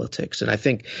above politics. And I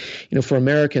think, for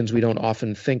Americans, we don't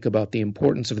often think about the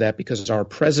importance of that because our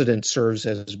president serves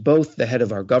as both the head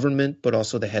of our government, but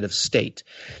also the head of state.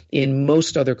 In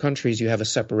most other countries, you have a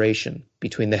separation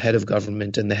between the head of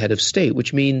government and the head of state,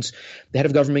 which means the head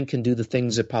of government can do the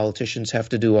things that politicians have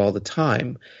to do all the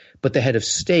time, but the head of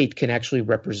state can actually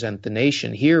represent the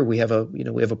nation. Here we have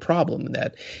a problem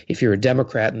that if you're a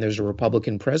Democrat and there's a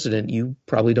Republican president, you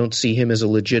probably don't see him as a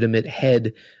legitimate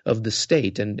head of the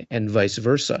state, and vice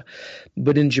versa.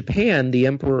 But in Japan, the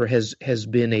emperor has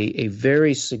been a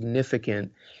very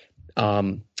significant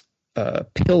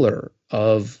pillar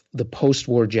of the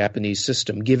post-war Japanese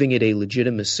system, giving it a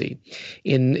legitimacy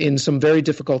in some very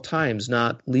difficult times,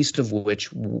 not least of which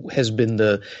has been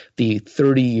the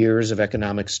 30 years of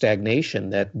economic stagnation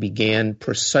that began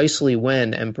precisely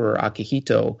when Emperor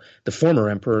Akihito, the former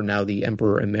emperor, now the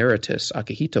Emperor Emeritus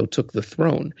Akihito, took the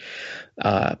throne.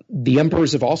 The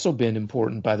emperors have also been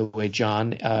important, by the way,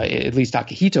 John. At least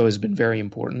Akihito has been very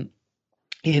important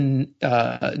in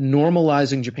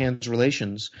normalizing Japan's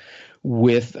relations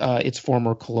with its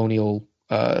former colonial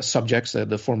subjects,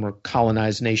 the former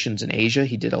colonized nations in Asia.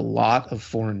 He did a lot of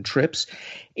foreign trips,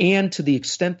 and to the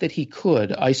extent that he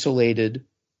could, isolated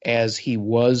as he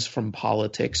was from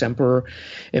politics, Emperor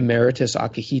Emeritus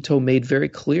Akihito made very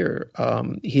clear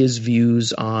his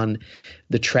views on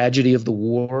the tragedy of the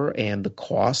war and the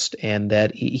cost, and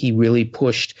that he really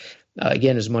pushed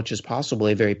again, as much as possible,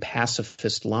 a very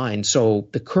pacifist line. So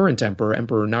the current emperor,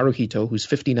 Emperor Naruhito, who's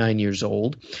 59 years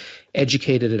old,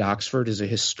 educated at Oxford, is a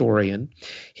historian.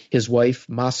 His wife,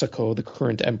 Masako, the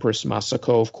current Empress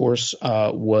Masako, of course,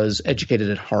 was educated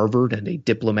at Harvard and a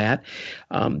diplomat.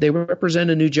 They represent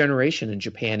a new generation in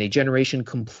Japan, a generation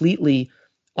completely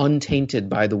untainted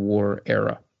by the war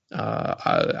era.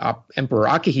 Emperor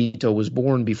Akihito was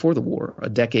born before the war, a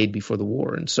decade before the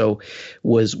war, and so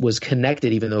was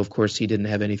connected, even though, of course, he didn't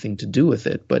have anything to do with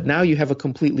it. But now you have a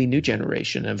completely new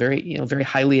generation, a very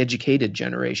highly educated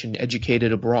generation,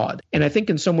 educated abroad. And I think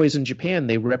in some ways in Japan,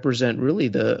 they represent really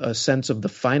a sense of the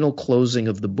final closing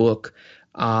of the book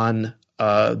on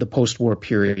the post-war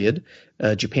period,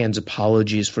 Japan's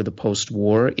apologies for the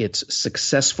post-war, its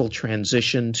successful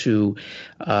transition to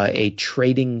a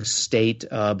trading state,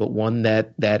 but one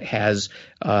that has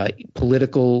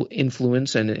political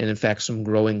influence and in fact some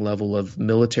growing level of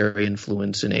military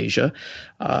influence in Asia.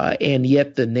 And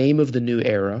yet the name of the new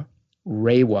era,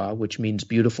 Reiwa, which means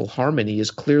beautiful harmony,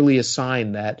 is clearly a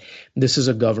sign that this is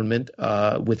a government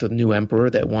with a new emperor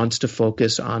that wants to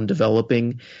focus on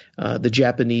developing the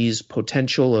Japanese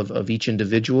potential of each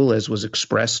individual, as was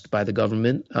expressed by the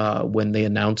government when they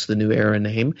announced the new era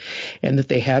name, and that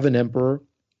they have an emperor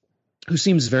who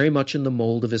seems very much in the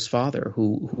mold of his father,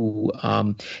 who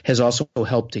has also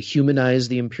helped to humanize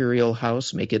the imperial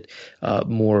house, make it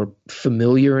more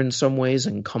familiar in some ways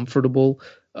and comfortable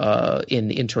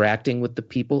in interacting with the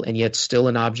people, and yet still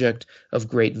an object of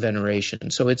great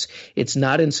veneration. So it's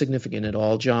not insignificant at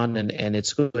all, John, and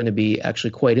it's going to be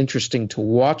actually quite interesting to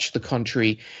watch the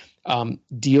country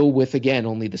deal with, again,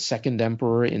 only the third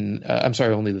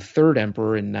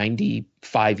emperor in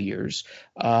 95 years,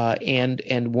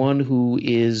 and one who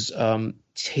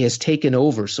has taken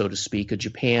over, so to speak, a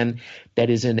Japan that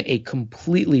is in a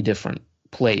completely different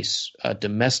place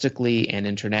domestically and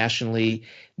internationally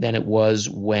than it was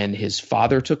when his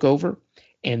father took over,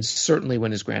 and certainly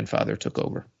when his grandfather took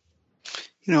over.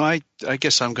 I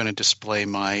guess I'm going to display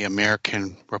my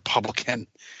American Republican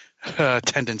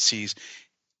tendencies.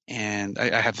 And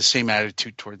I have the same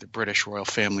attitude toward the British royal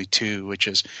family, too, which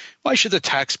is, why should the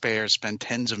taxpayers spend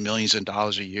tens of millions of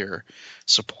dollars a year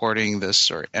supporting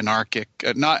this or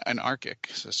not anarchic,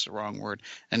 that's the wrong word,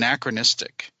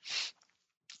 anachronistic,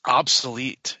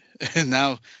 obsolete, and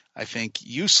now I think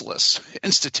useless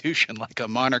institution like a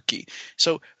monarchy.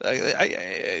 So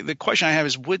the question I have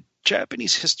is, would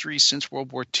Japanese history since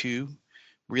World War II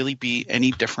really be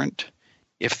any different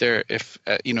if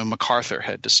MacArthur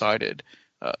had decided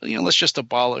let's just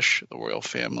abolish the royal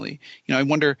family? I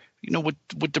wonder,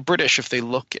 would the British, if they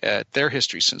look at their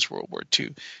history since World War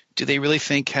II, do they really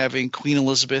think having Queen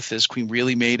Elizabeth as queen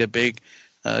really made a big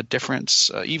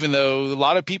difference? Even though a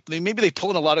lot of people, maybe they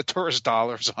pull in a lot of tourist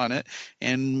dollars on it,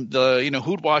 and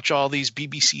who'd watch all these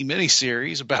BBC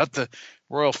miniseries about the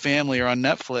royal family or on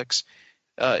Netflix?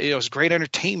 It was great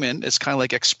entertainment. It's kind of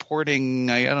like exporting,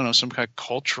 I don't know, some kind of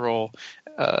cultural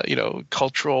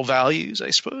values, I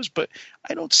suppose. But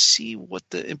I don't see what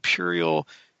the imperial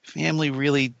family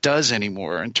really does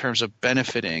anymore in terms of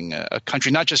benefiting a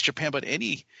country, not just Japan, but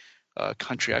any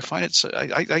country. I find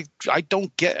I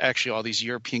don't get actually all these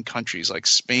European countries like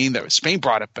Spain. Spain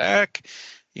brought it back,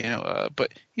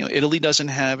 but Italy doesn't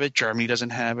have it, Germany doesn't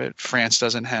have it, France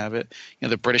doesn't have it.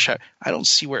 The British have. I don't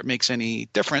see where it makes any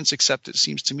difference, except it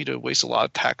seems to me to waste a lot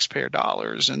of taxpayer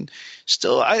dollars. And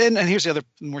still, and here's the other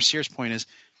more serious point is,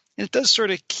 it does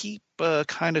sort of keep a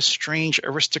kind of strange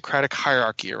aristocratic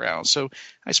hierarchy around. So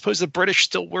I suppose the British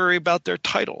still worry about their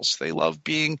titles. They love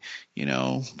being,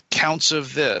 counts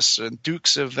of this and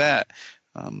dukes of that.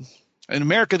 In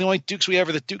America, the only dukes we have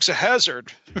are the Dukes of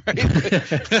Hazzard, right?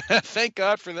 Thank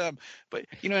God for them. But,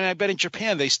 and I bet in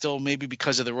Japan, they still, maybe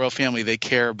because of the royal family, they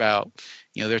care about,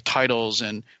 their titles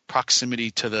and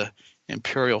proximity to the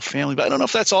imperial family. But I don't know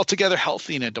if that's altogether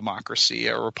healthy in a democracy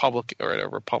or a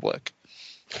republic.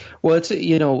 Well, it's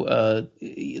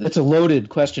that's a loaded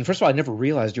question. First of all, I never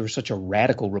realized you were such a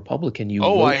radical Republican.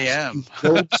 I am.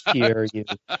 Robespierre,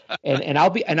 and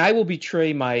I will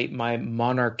betray my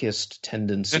monarchist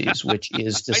tendencies, which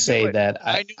is to say that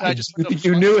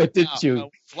you knew it, didn't you?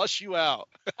 Flush you out.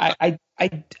 I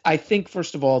think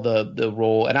first of all the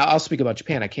role, and I'll speak about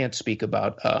Japan. I can't speak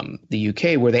about the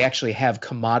UK, where they actually have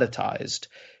commoditized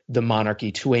the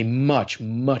monarchy to a much,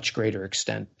 much greater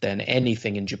extent than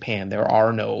anything in Japan. There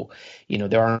are no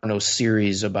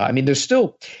series about. I mean,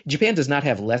 Japan does not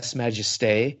have lèse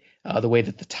majesté the way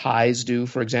that the Thais do,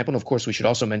 for example. And of course, we should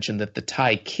also mention that the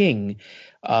Thai king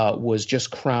was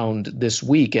just crowned this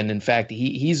week, and in fact,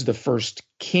 he's the first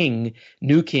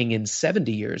new king in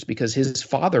 70 years because his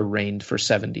father reigned for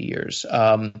 70 years.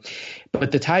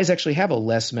 But the Thais actually have a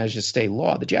lèse majesté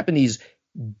law. The Japanese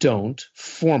don't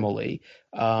formally.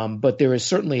 But there is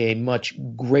certainly a much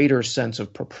greater sense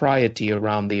of propriety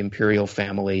around the imperial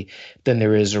family than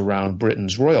there is around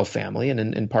Britain's royal family. And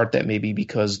in part that may be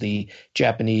because the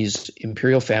Japanese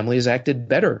imperial family has acted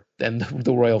better than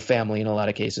the royal family in a lot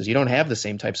of cases. You don't have the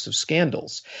same types of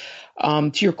scandals.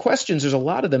 To your questions, there's a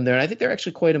lot of them there. And I think they're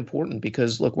actually quite important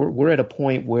because, look, we're at a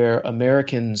point where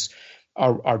Americans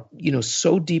are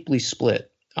so deeply split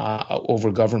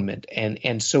over government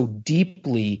and so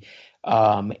deeply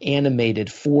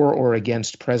animated for or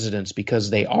against presidents because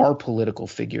they are political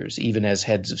figures, even as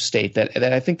heads of state, that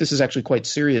I think this is actually quite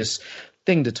serious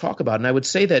thing to talk about. And I would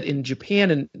say that in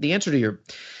Japan, and the answer to your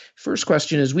first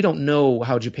question is we don't know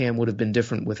how Japan would have been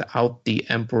different without the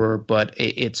emperor, but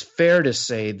it's fair to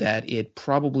say that it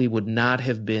probably would not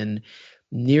have been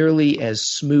nearly as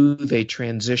smooth a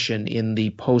transition in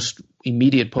the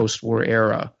immediate post-war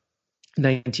era,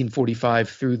 1945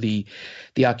 through the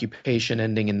occupation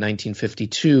ending in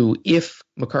 1952, if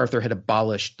MacArthur had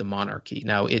abolished the monarchy.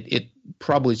 Now, it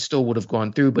probably still would have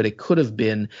gone through, but it could have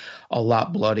been a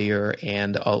lot bloodier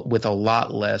and with a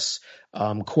lot less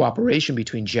cooperation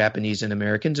between Japanese and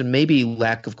Americans, and maybe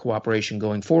lack of cooperation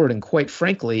going forward. And quite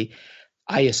frankly,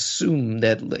 I assume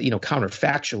that,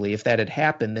 counterfactually, if that had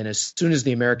happened, then as soon as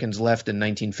the Americans left in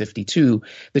 1952,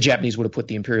 the Japanese would have put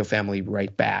the imperial family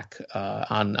right back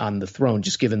on the throne,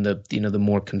 just given the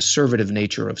more conservative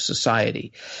nature of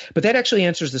society. But that actually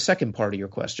answers the second part of your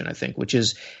question, I think, which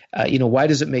is, why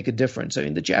does it make a difference? I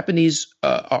mean, the Japanese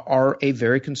are a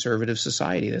very conservative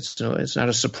society. It's not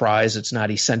a surprise. It's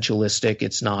not essentialistic.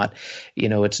 It's not,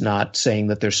 it's not saying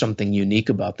that there's something unique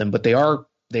about them, but they are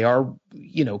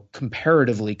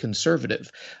comparatively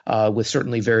conservative, with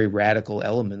certainly very radical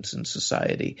elements in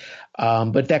society.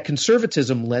 But that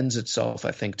conservatism lends itself,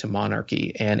 I think, to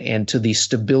monarchy and to the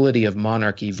stability of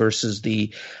monarchy versus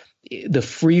the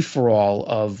free-for-all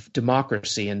of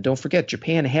democracy. And don't forget,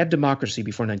 Japan had democracy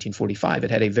before 1945.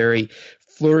 It had a very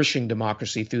flourishing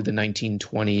democracy through the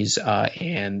 1920s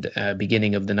and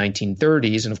beginning of the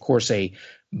 1930s, and of course a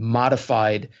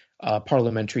modified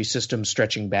parliamentary system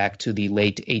stretching back to the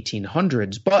late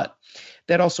 1800s, but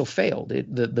that also failed.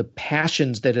 The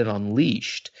passions that it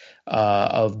unleashed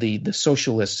of the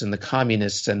socialists and the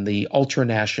communists and the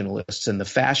ultranationalists and the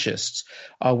fascists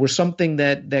were something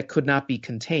that could not be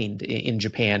contained in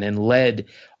Japan and led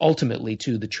ultimately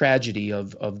to the tragedy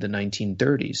of the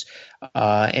 1930s.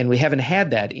 And we haven't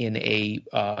had that in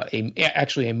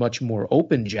actually a much more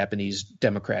open Japanese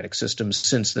democratic system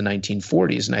since the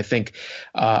 1940s. And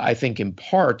I think in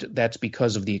part that's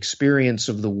because of the experience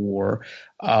of the war,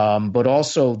 but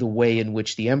also the way in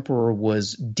which the emperor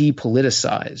was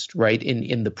depoliticized, right?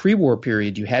 In the pre-war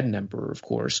period, you had an emperor, of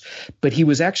course, but he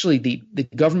was actually the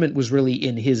government was really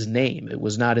in his name. It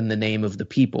was not in the name of the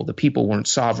people. The people weren't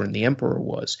sovereign. The emperor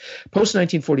was. Post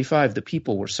 1945, the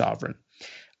people were sovereign.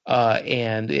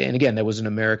 And again, there was an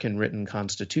American written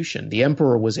constitution. The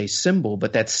emperor was a symbol,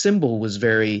 but that symbol was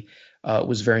very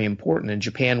important. And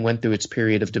Japan went through its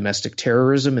period of domestic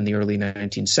terrorism in the early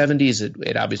 1970s.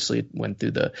 It obviously went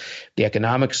through the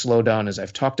economic slowdown, as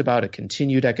I've talked about, a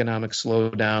continued economic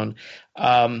slowdown.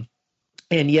 And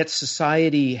yet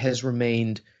society has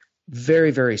remained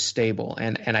very, very stable.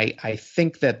 And I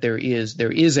think that there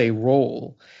is a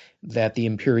role that the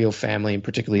imperial family, and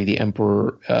particularly the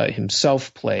emperor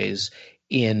himself, plays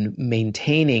in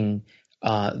maintaining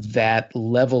that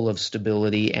level of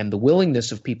stability and the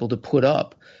willingness of people to put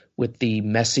up with the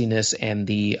messiness and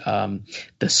the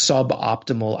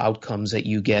suboptimal outcomes that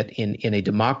you get in a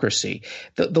democracy.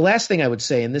 The last thing I would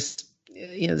say, and this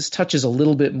touches a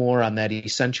little bit more on that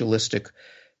essentialistic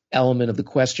element of the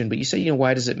question, but you say,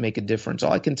 why does it make a difference?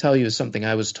 All I can tell you is something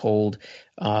I was told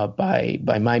by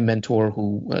my mentor,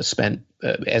 who spent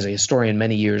as a historian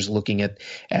many years looking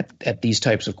at these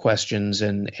types of questions,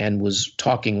 and was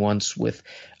talking once with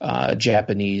a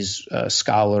Japanese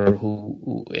scholar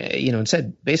who and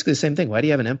said basically the same thing. Why do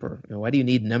you have an emperor? Why do you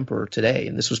need an emperor today?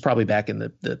 And this was probably back in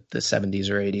the 70s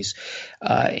or 80s.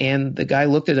 And the guy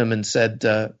looked at him and said,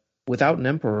 without an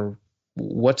emperor,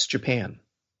 what's Japan?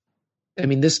 I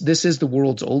mean, this is the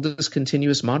world's oldest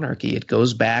continuous monarchy. It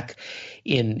goes back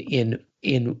in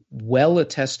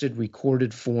well-attested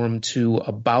recorded form to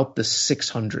about the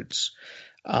 600s.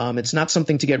 It's not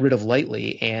something to get rid of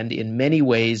lightly. And in many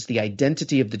ways, the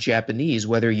identity of the Japanese,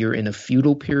 whether you're in a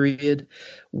feudal period,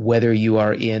 whether you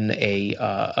are in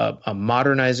a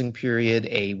modernizing period,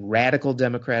 a radical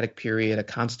democratic period, a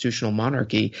constitutional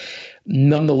monarchy,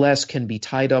 nonetheless can be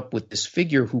tied up with this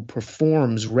figure who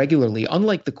performs regularly,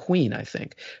 unlike the Queen, I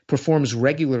think, performs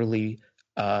regularly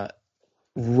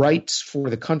rights for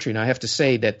the country. Now, I have to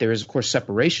say that there is, of course,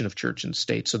 separation of church and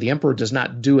state. So the emperor does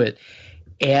not do it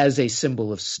as a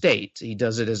symbol of state. He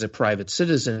does it as a private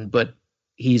citizen, but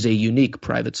he's a unique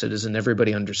private citizen.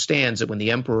 Everybody understands that when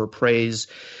the emperor prays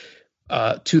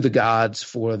to the gods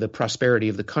for the prosperity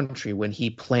of the country, when he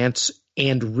plants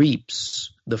and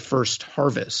reaps the first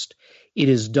harvest, it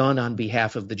is done on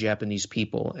behalf of the Japanese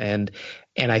people. And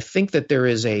I think that there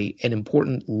is an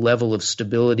important level of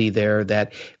stability there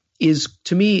that is,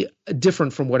 to me,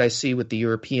 different from what I see with the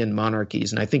European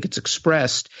monarchies. And I think it's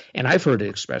expressed, and I've heard it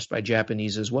expressed by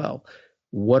Japanese as well.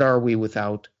 What are we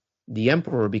without the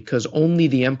emperor? Because only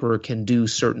the emperor can do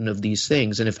certain of these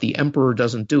things. And if the emperor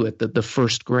doesn't do it, the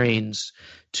first grains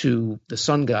to the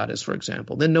sun goddess, for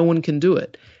example, then no one can do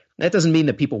it. That doesn't mean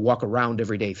that people walk around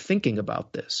every day thinking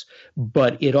about this,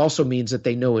 but it also means that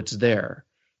they know it's there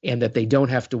and that they don't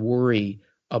have to worry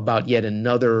about yet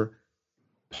another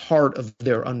part of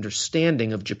their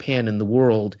understanding of Japan and the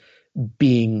world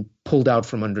being pulled out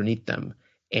from underneath them,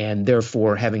 and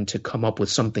therefore having to come up with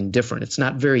something different. It's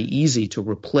not very easy to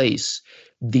replace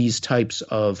these types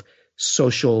of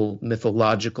social,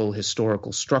 mythological,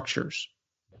 historical structures.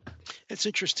 It's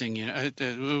interesting,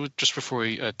 just before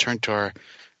we turn to our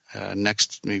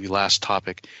next, maybe last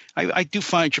topic, I do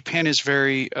find Japan is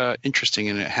very interesting,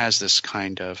 and it has this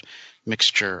kind of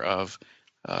mixture of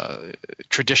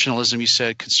traditionalism, you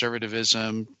said,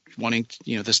 conservatism, wanting,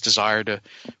 this desire to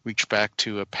reach back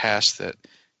to a past that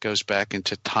goes back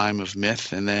into time of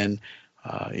myth, and then,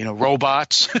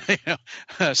 robots,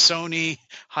 Sony,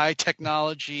 high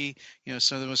technology,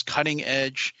 some of the most cutting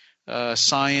edge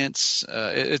science.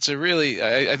 It's a really,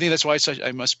 I think that's why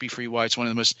I must be free. Why it's one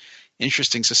of the most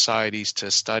interesting societies to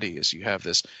study is you have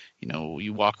this,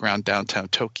 you walk around downtown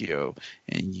Tokyo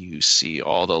and you see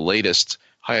all the latest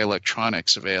high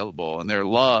electronics available and their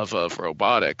love of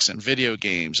robotics and video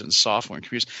games and software and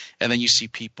computers. And then you see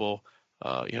people,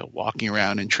 walking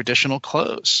around in traditional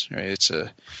clothes, right? It's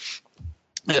an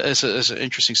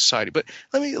interesting society. But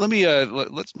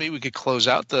let's maybe we could close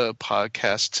out the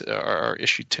podcast, our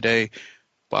issue today,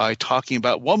 by talking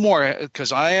about one more,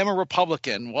 because I am a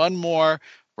Republican, one more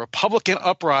Republican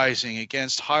uprising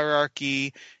against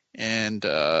hierarchy and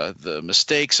the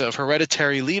mistakes of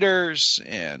hereditary leaders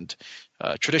and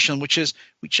tradition, which is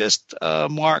we just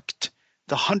marked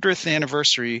the 100th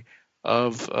anniversary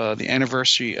of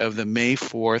the May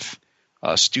 4th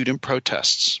student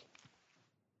protests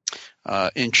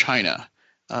in China,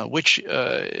 which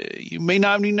you may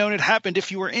not have known it happened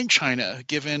if you were in China,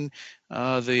 given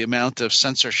the amount of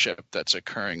censorship that's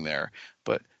occurring there.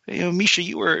 But Misha,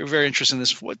 you were very interested in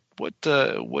this. What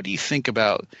do you think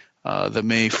about the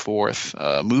May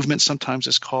 4th movement? Sometimes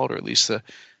it's called, or at least the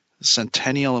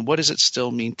centennial, and what does it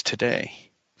still mean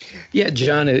today? Yeah,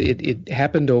 John, it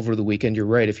happened over the weekend. You're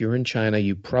right. If you're in China,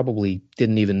 you probably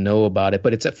didn't even know about it,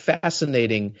 but it's a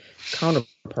fascinating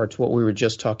counterpart to what we were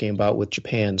just talking about with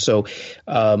Japan. So,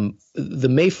 the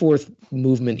May 4th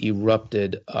movement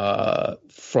erupted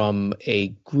from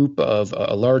a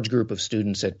large group of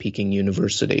students at Peking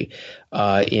University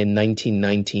in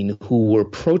 1919 who were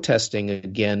protesting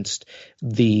against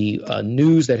the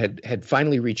news that had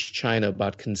finally reached China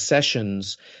about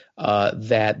concessions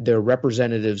that their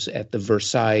representatives at the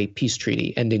Versailles Peace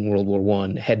Treaty, ending World War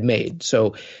I, had made.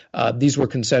 So these were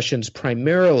concessions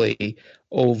primarily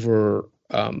over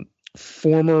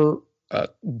former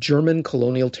German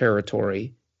colonial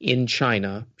territory in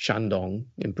China, Shandong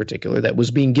in particular, that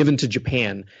was being given to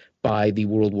Japan by the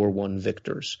World War I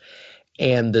victors.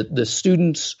 And the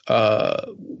students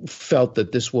felt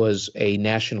that this was a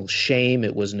national shame.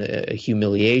 It was a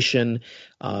humiliation,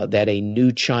 that a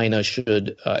new China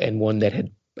should, and one that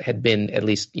had been at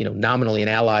least nominally an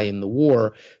ally in the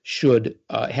war, should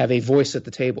have a voice at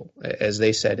the table, as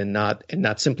they said, and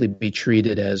not simply be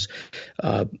treated as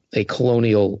a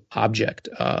colonial object.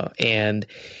 And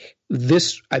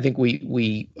this, I think,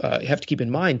 we have to keep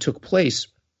in mind, took place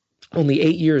only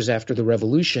 8 years after the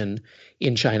revolution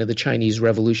in China, the Chinese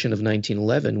Revolution of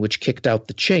 1911, which kicked out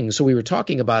the Qing. So we were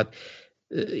talking about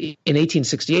in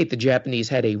 1868, the Japanese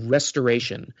had a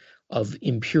restoration of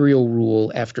imperial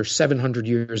rule after 700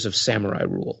 years of samurai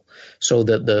rule. So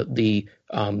the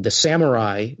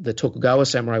samurai, the Tokugawa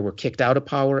samurai, were kicked out of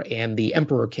power, and the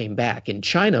emperor came back. In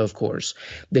China, of course,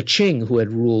 the Qing, who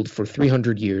had ruled for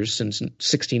 300 years since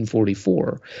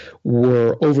 1644,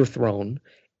 were overthrown,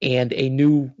 and a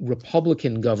new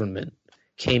Republican government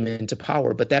came into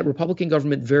power. But that Republican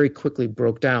government very quickly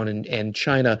broke down, and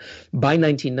China, by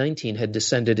 1919, had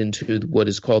descended into what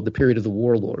is called the period of the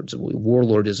warlords,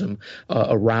 warlordism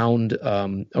around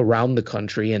the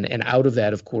country. And out of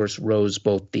that, of course, rose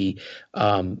both from the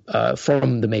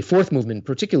May 4th movement in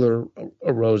particular,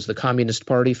 arose the Communist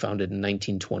Party, founded in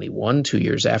 1921, 2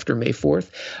 years after May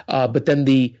 4th. But then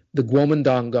the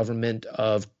Kuomintang government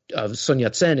of Sun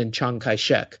Yat-sen and Chiang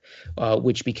Kai-shek,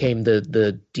 which became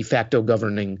the de facto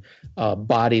governing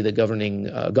body, the governing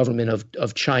government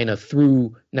of China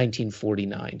through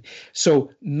 1949.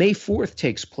 So May 4th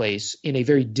takes place in a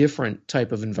very different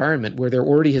type of environment where there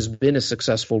already has been a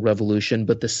successful revolution,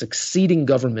 but the succeeding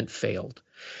government failed.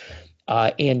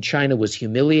 And China was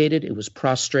humiliated, it was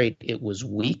prostrate, it was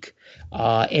weak.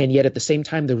 And yet at the same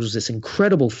time, there was this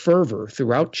incredible fervor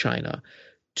throughout China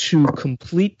to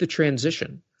complete the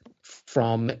transition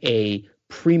from a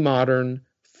pre-modern,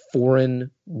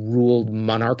 foreign-ruled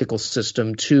monarchical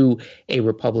system to a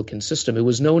republican system. It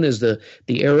was known as the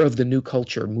era of the new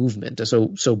culture movement.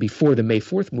 So before the May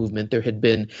 4th movement, there had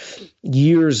been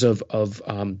years of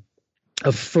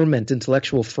ferment,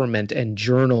 intellectual ferment, and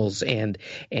journals and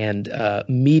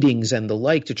meetings and the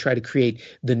like to try to create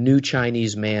the new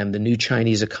Chinese man, the new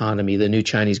Chinese economy, the new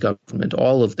Chinese government,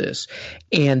 all of this.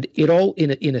 And it all,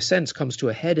 in a sense, comes to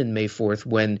a head in May 4th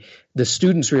when the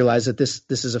students realize that this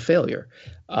is a failure,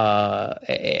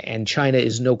 and China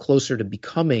is no closer to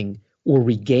becoming or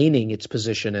regaining its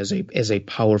position as a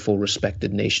powerful,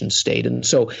 respected nation state. And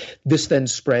so this then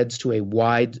spreads to a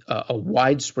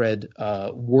widespread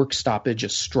work stoppage, a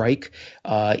strike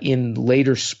in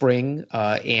later spring,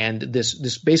 and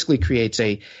this basically creates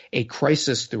a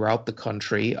crisis throughout the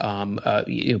country.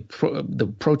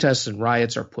 The protests and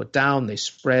riots are put down, they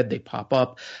spread, they pop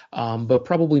up, but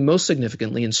probably most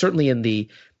significantly, and certainly in the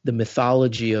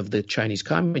mythology of the Chinese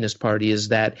Communist Party, is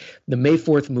that the May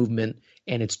 4th movement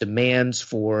and its demands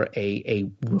for a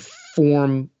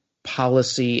reform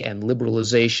policy and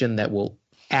liberalization that will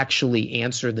actually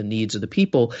answer the needs of the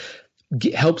people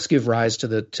helps give rise to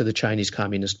the Chinese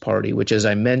Communist Party, which, as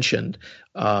I mentioned,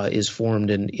 is formed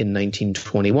in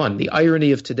 1921. The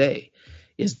irony of today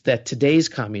is that today's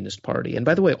Communist Party, and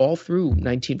by the way, all through from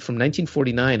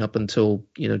 1949 up until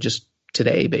just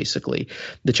today, basically,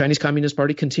 the Chinese Communist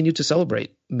Party continued to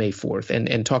celebrate May 4th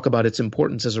and talk about its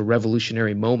importance as a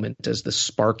revolutionary moment, as the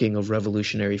sparking of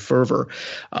revolutionary fervor.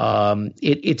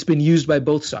 It's been used by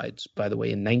both sides, by the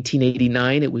way. In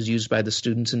 1989, it was used by the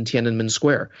students in Tiananmen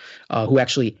Square, who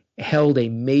actually held a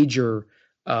major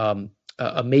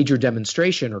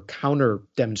demonstration, or counter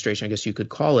demonstration, I guess you could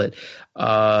call it,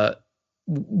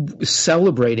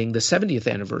 celebrating the 70th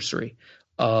anniversary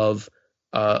of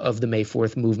the May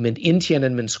 4th movement in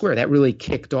Tiananmen Square. That really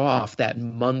kicked off that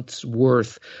month's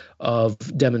worth of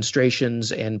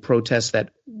demonstrations and protests that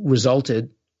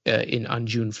resulted on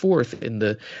June 4th in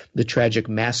the tragic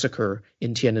massacre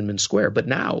in Tiananmen Square. But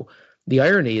now The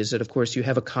irony is that, of course, you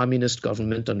have a communist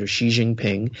government under Xi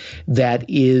Jinping that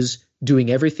is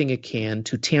doing everything it can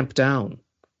to tamp down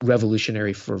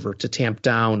revolutionary fervor, to tamp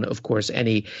down, of course,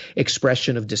 any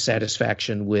expression of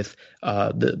dissatisfaction with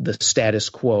the status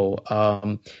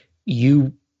quo.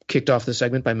 You kicked off the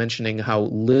segment by mentioning how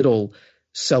little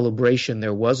celebration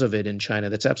there was of it in China.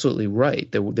 That's absolutely right.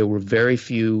 There were very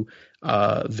few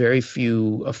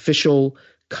official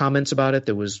comments about it.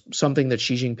 There was something that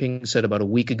Xi Jinping said about a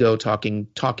week ago, talking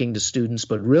to students,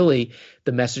 but really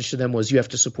the message to them was you have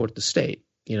to support the state.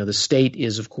 The state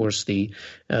is, of course, the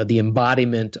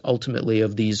embodiment ultimately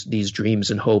of these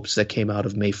dreams and hopes that came out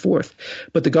of May 4th.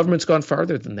 But the government's gone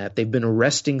farther than that. They've been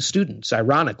arresting students,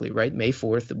 ironically, right? May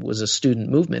 4th was a student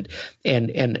movement. And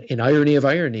in irony of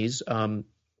ironies,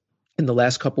 in the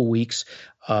last couple weeks,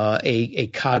 a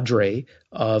cadre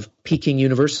of Peking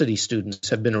University students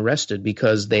have been arrested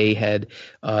because they had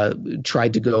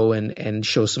tried to go and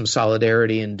show some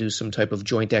solidarity and do some type of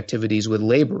joint activities with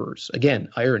laborers. Again,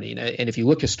 irony. And if you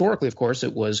look historically, of course,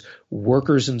 it was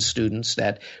workers and students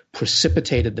that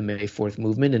precipitated the May 4th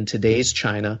movement. In today's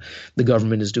China, the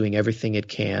government is doing everything it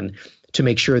can to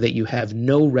make sure that you have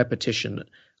no repetition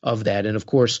of that. And of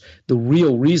course, the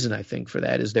real reason I think for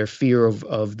that is their fear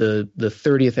of the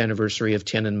 30th anniversary of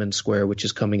Tiananmen Square, which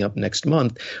is coming up next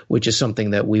month, which is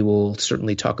something that we will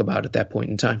certainly talk about at that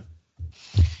point in time.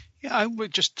 Yeah, I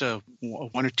would just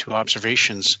one or two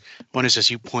observations. One is, as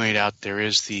you pointed out, there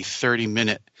is the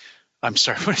 30-minute. I'm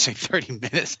sorry, what did I say? 30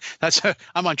 minutes.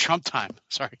 I'm on Trump time.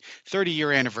 Sorry,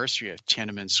 30-year anniversary of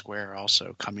Tiananmen Square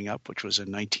also coming up, which was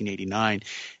in 1989.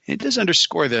 And it does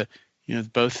underscore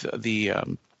both the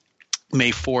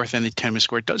May 4th and the Tiananmen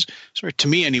Square. It does sort of, to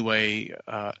me anyway,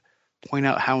 point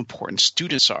out how important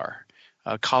students are,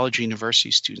 college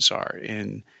university students are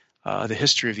in the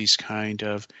history of these kind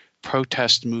of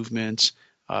protest movements,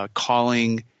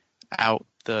 calling out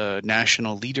the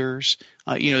national leaders.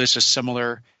 There's a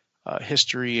similar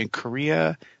history in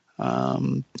Korea.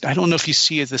 I don't know if you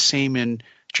see it the same in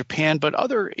Japan, but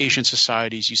other Asian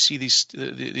societies, you see these,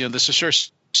 the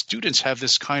students have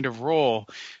this kind of role,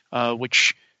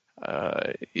 which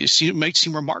might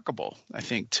seem remarkable, I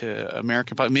think, to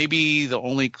American. But maybe the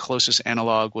only closest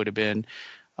analog would have been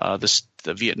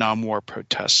the Vietnam War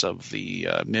protests of the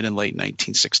mid and late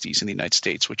 1960s in the United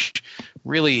States, which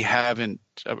really haven't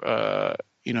been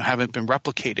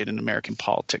replicated in American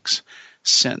politics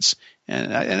since.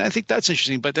 And I think that's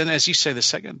interesting. But then, as you say, the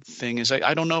second thing is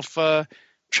I don't know if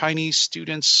Chinese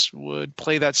students would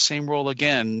play that same role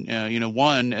again.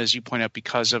 One, as you point out,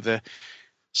 because of the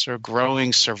sort of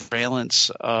growing surveillance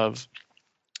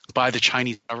by the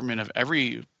Chinese government of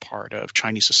every part of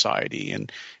Chinese society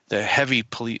and the heavy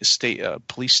police state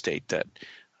that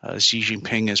Xi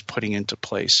Jinping is putting into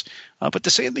place. But the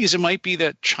second thing is it might be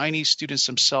that Chinese students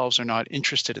themselves are not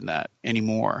interested in that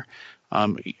anymore.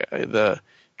 The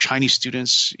Chinese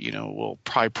students, will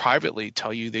probably privately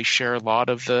tell you they share a lot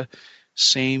of the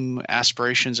same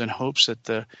aspirations and hopes that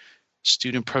the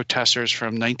student protesters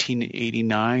from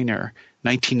 1989 or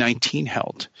 1919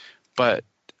 held. But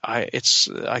I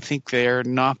think they're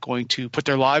not going to put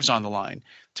their lives on the line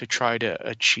to try to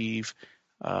achieve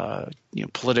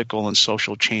political and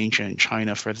social change in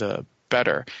China for the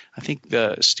better. I think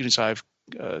the students I've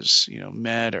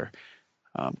met or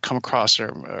come across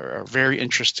are very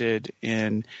interested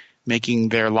in making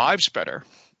their lives better.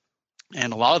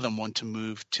 And a lot of them want to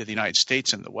move to the United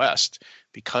States and the West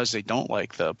because they don't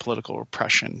like the political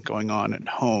repression going on at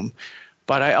home.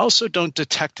 But I also don't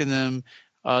detect in them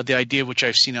the idea, which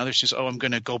I've seen others use, I'm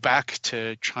going to go back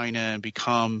to China and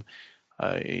become,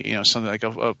 something like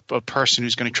a person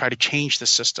who's going to try to change the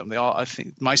system. I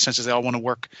think my sense is they all want to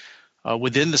work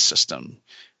within the system.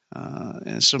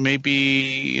 And so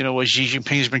maybe, what Xi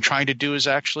Jinping has been trying to do is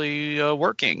actually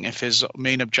working if his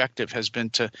main objective has been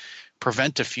to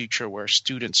prevent a future where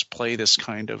students play this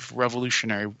kind of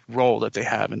revolutionary role that they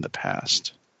have in the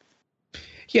past.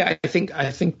 Yeah, I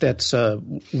think that's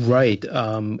right.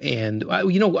 And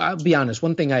I'll be honest.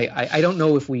 One thing I don't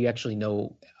know if we actually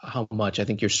know how much. I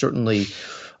think you're certainly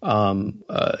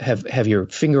have your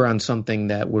finger on something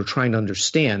that we're trying to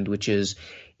understand, which is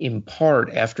in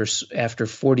part after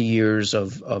 40 years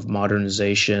of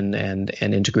modernization and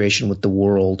integration with the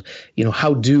world.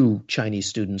 How do Chinese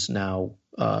students now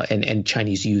and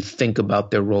Chinese youth think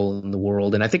about their role in the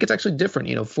world? And I think it's actually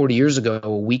different. 40 years ago,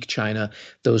 a weak China,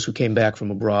 those who came back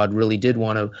from abroad really did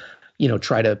want to,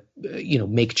 try to,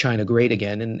 make China great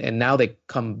again. And now they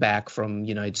come back from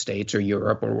United States or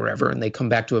Europe or wherever, and they come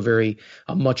back to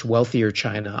a much wealthier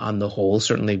China on the whole.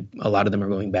 Certainly, a lot of them are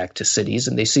going back to cities,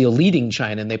 and they see a leading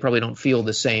China, and they probably don't feel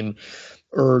the same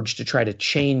urge to try to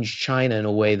change China in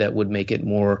a way that would make it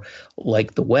more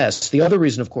like the West. The other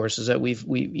reason, of course, is that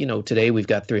today we've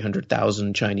got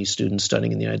 300,000 Chinese students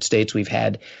studying in the United States. We've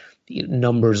had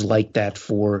numbers like that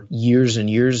for years and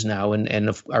years now.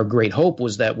 And our great hope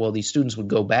was that, well, these students would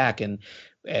go back and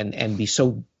be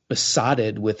so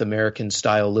besotted with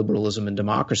American-style liberalism and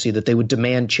democracy that they would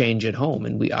demand change at home.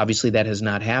 And obviously that has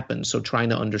not happened. So trying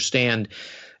to understand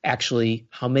actually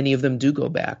how many of them do go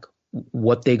back,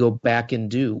 what they go back and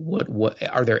do, what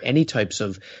are there any types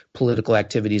of political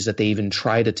activities that they even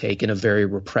try to take in a very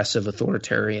repressive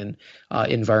authoritarian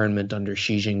environment under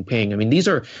Xi Jinping. I mean, these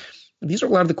are a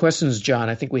lot of the questions, John,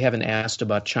 I think we haven't asked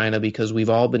about China because we've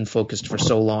all been focused for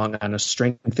so long on a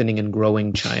strengthening and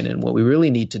growing China. And what we really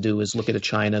need to do is look at a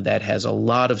China that has a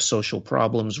lot of social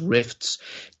problems, rifts,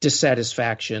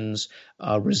 dissatisfactions,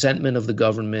 resentment of the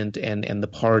government and the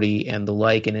party and the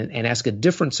like, and ask a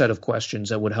different set of questions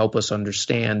that would help us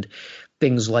understand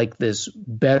things like this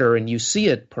better. And you see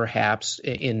it perhaps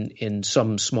in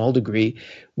some small degree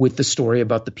with the story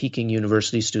about the Peking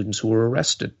University students who were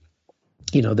arrested.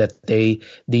 That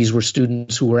these were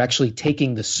students who were actually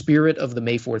taking the spirit of the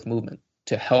May 4th movement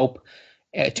to help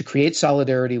to create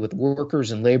solidarity with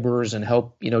workers and laborers and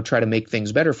help, try to make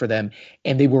things better for them.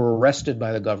 And they were arrested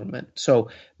by the government. So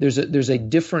there's a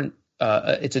different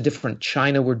it's a different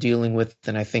China we're dealing with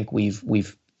than I think we've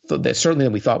certainly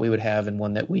that we thought we would have, and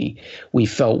one that we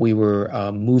felt we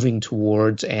were moving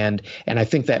towards, and I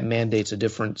think that mandates a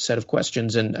different set of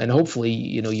questions, and hopefully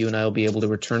you and I will be able to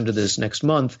return to this next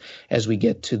month as we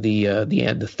get to the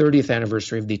 30th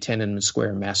anniversary of the Tiananmen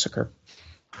Square massacre.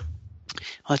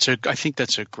 I think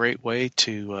that's a great way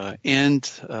to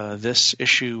end this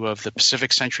issue of the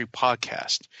Pacific Century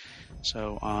podcast.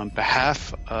 So on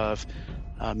behalf of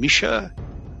Misha,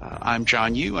 I'm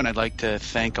John Yu, and I'd like to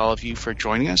thank all of you for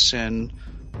joining us, and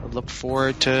I look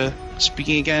forward to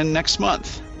speaking again next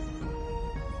month.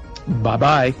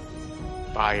 Bye-bye.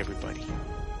 Bye, everybody.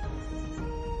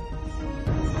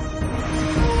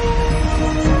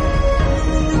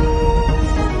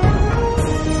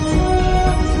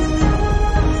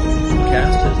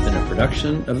 Podcast has been a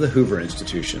production of the Hoover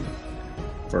Institution.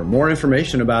 For more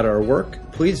information about our work,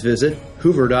 please visit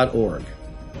hoover.org.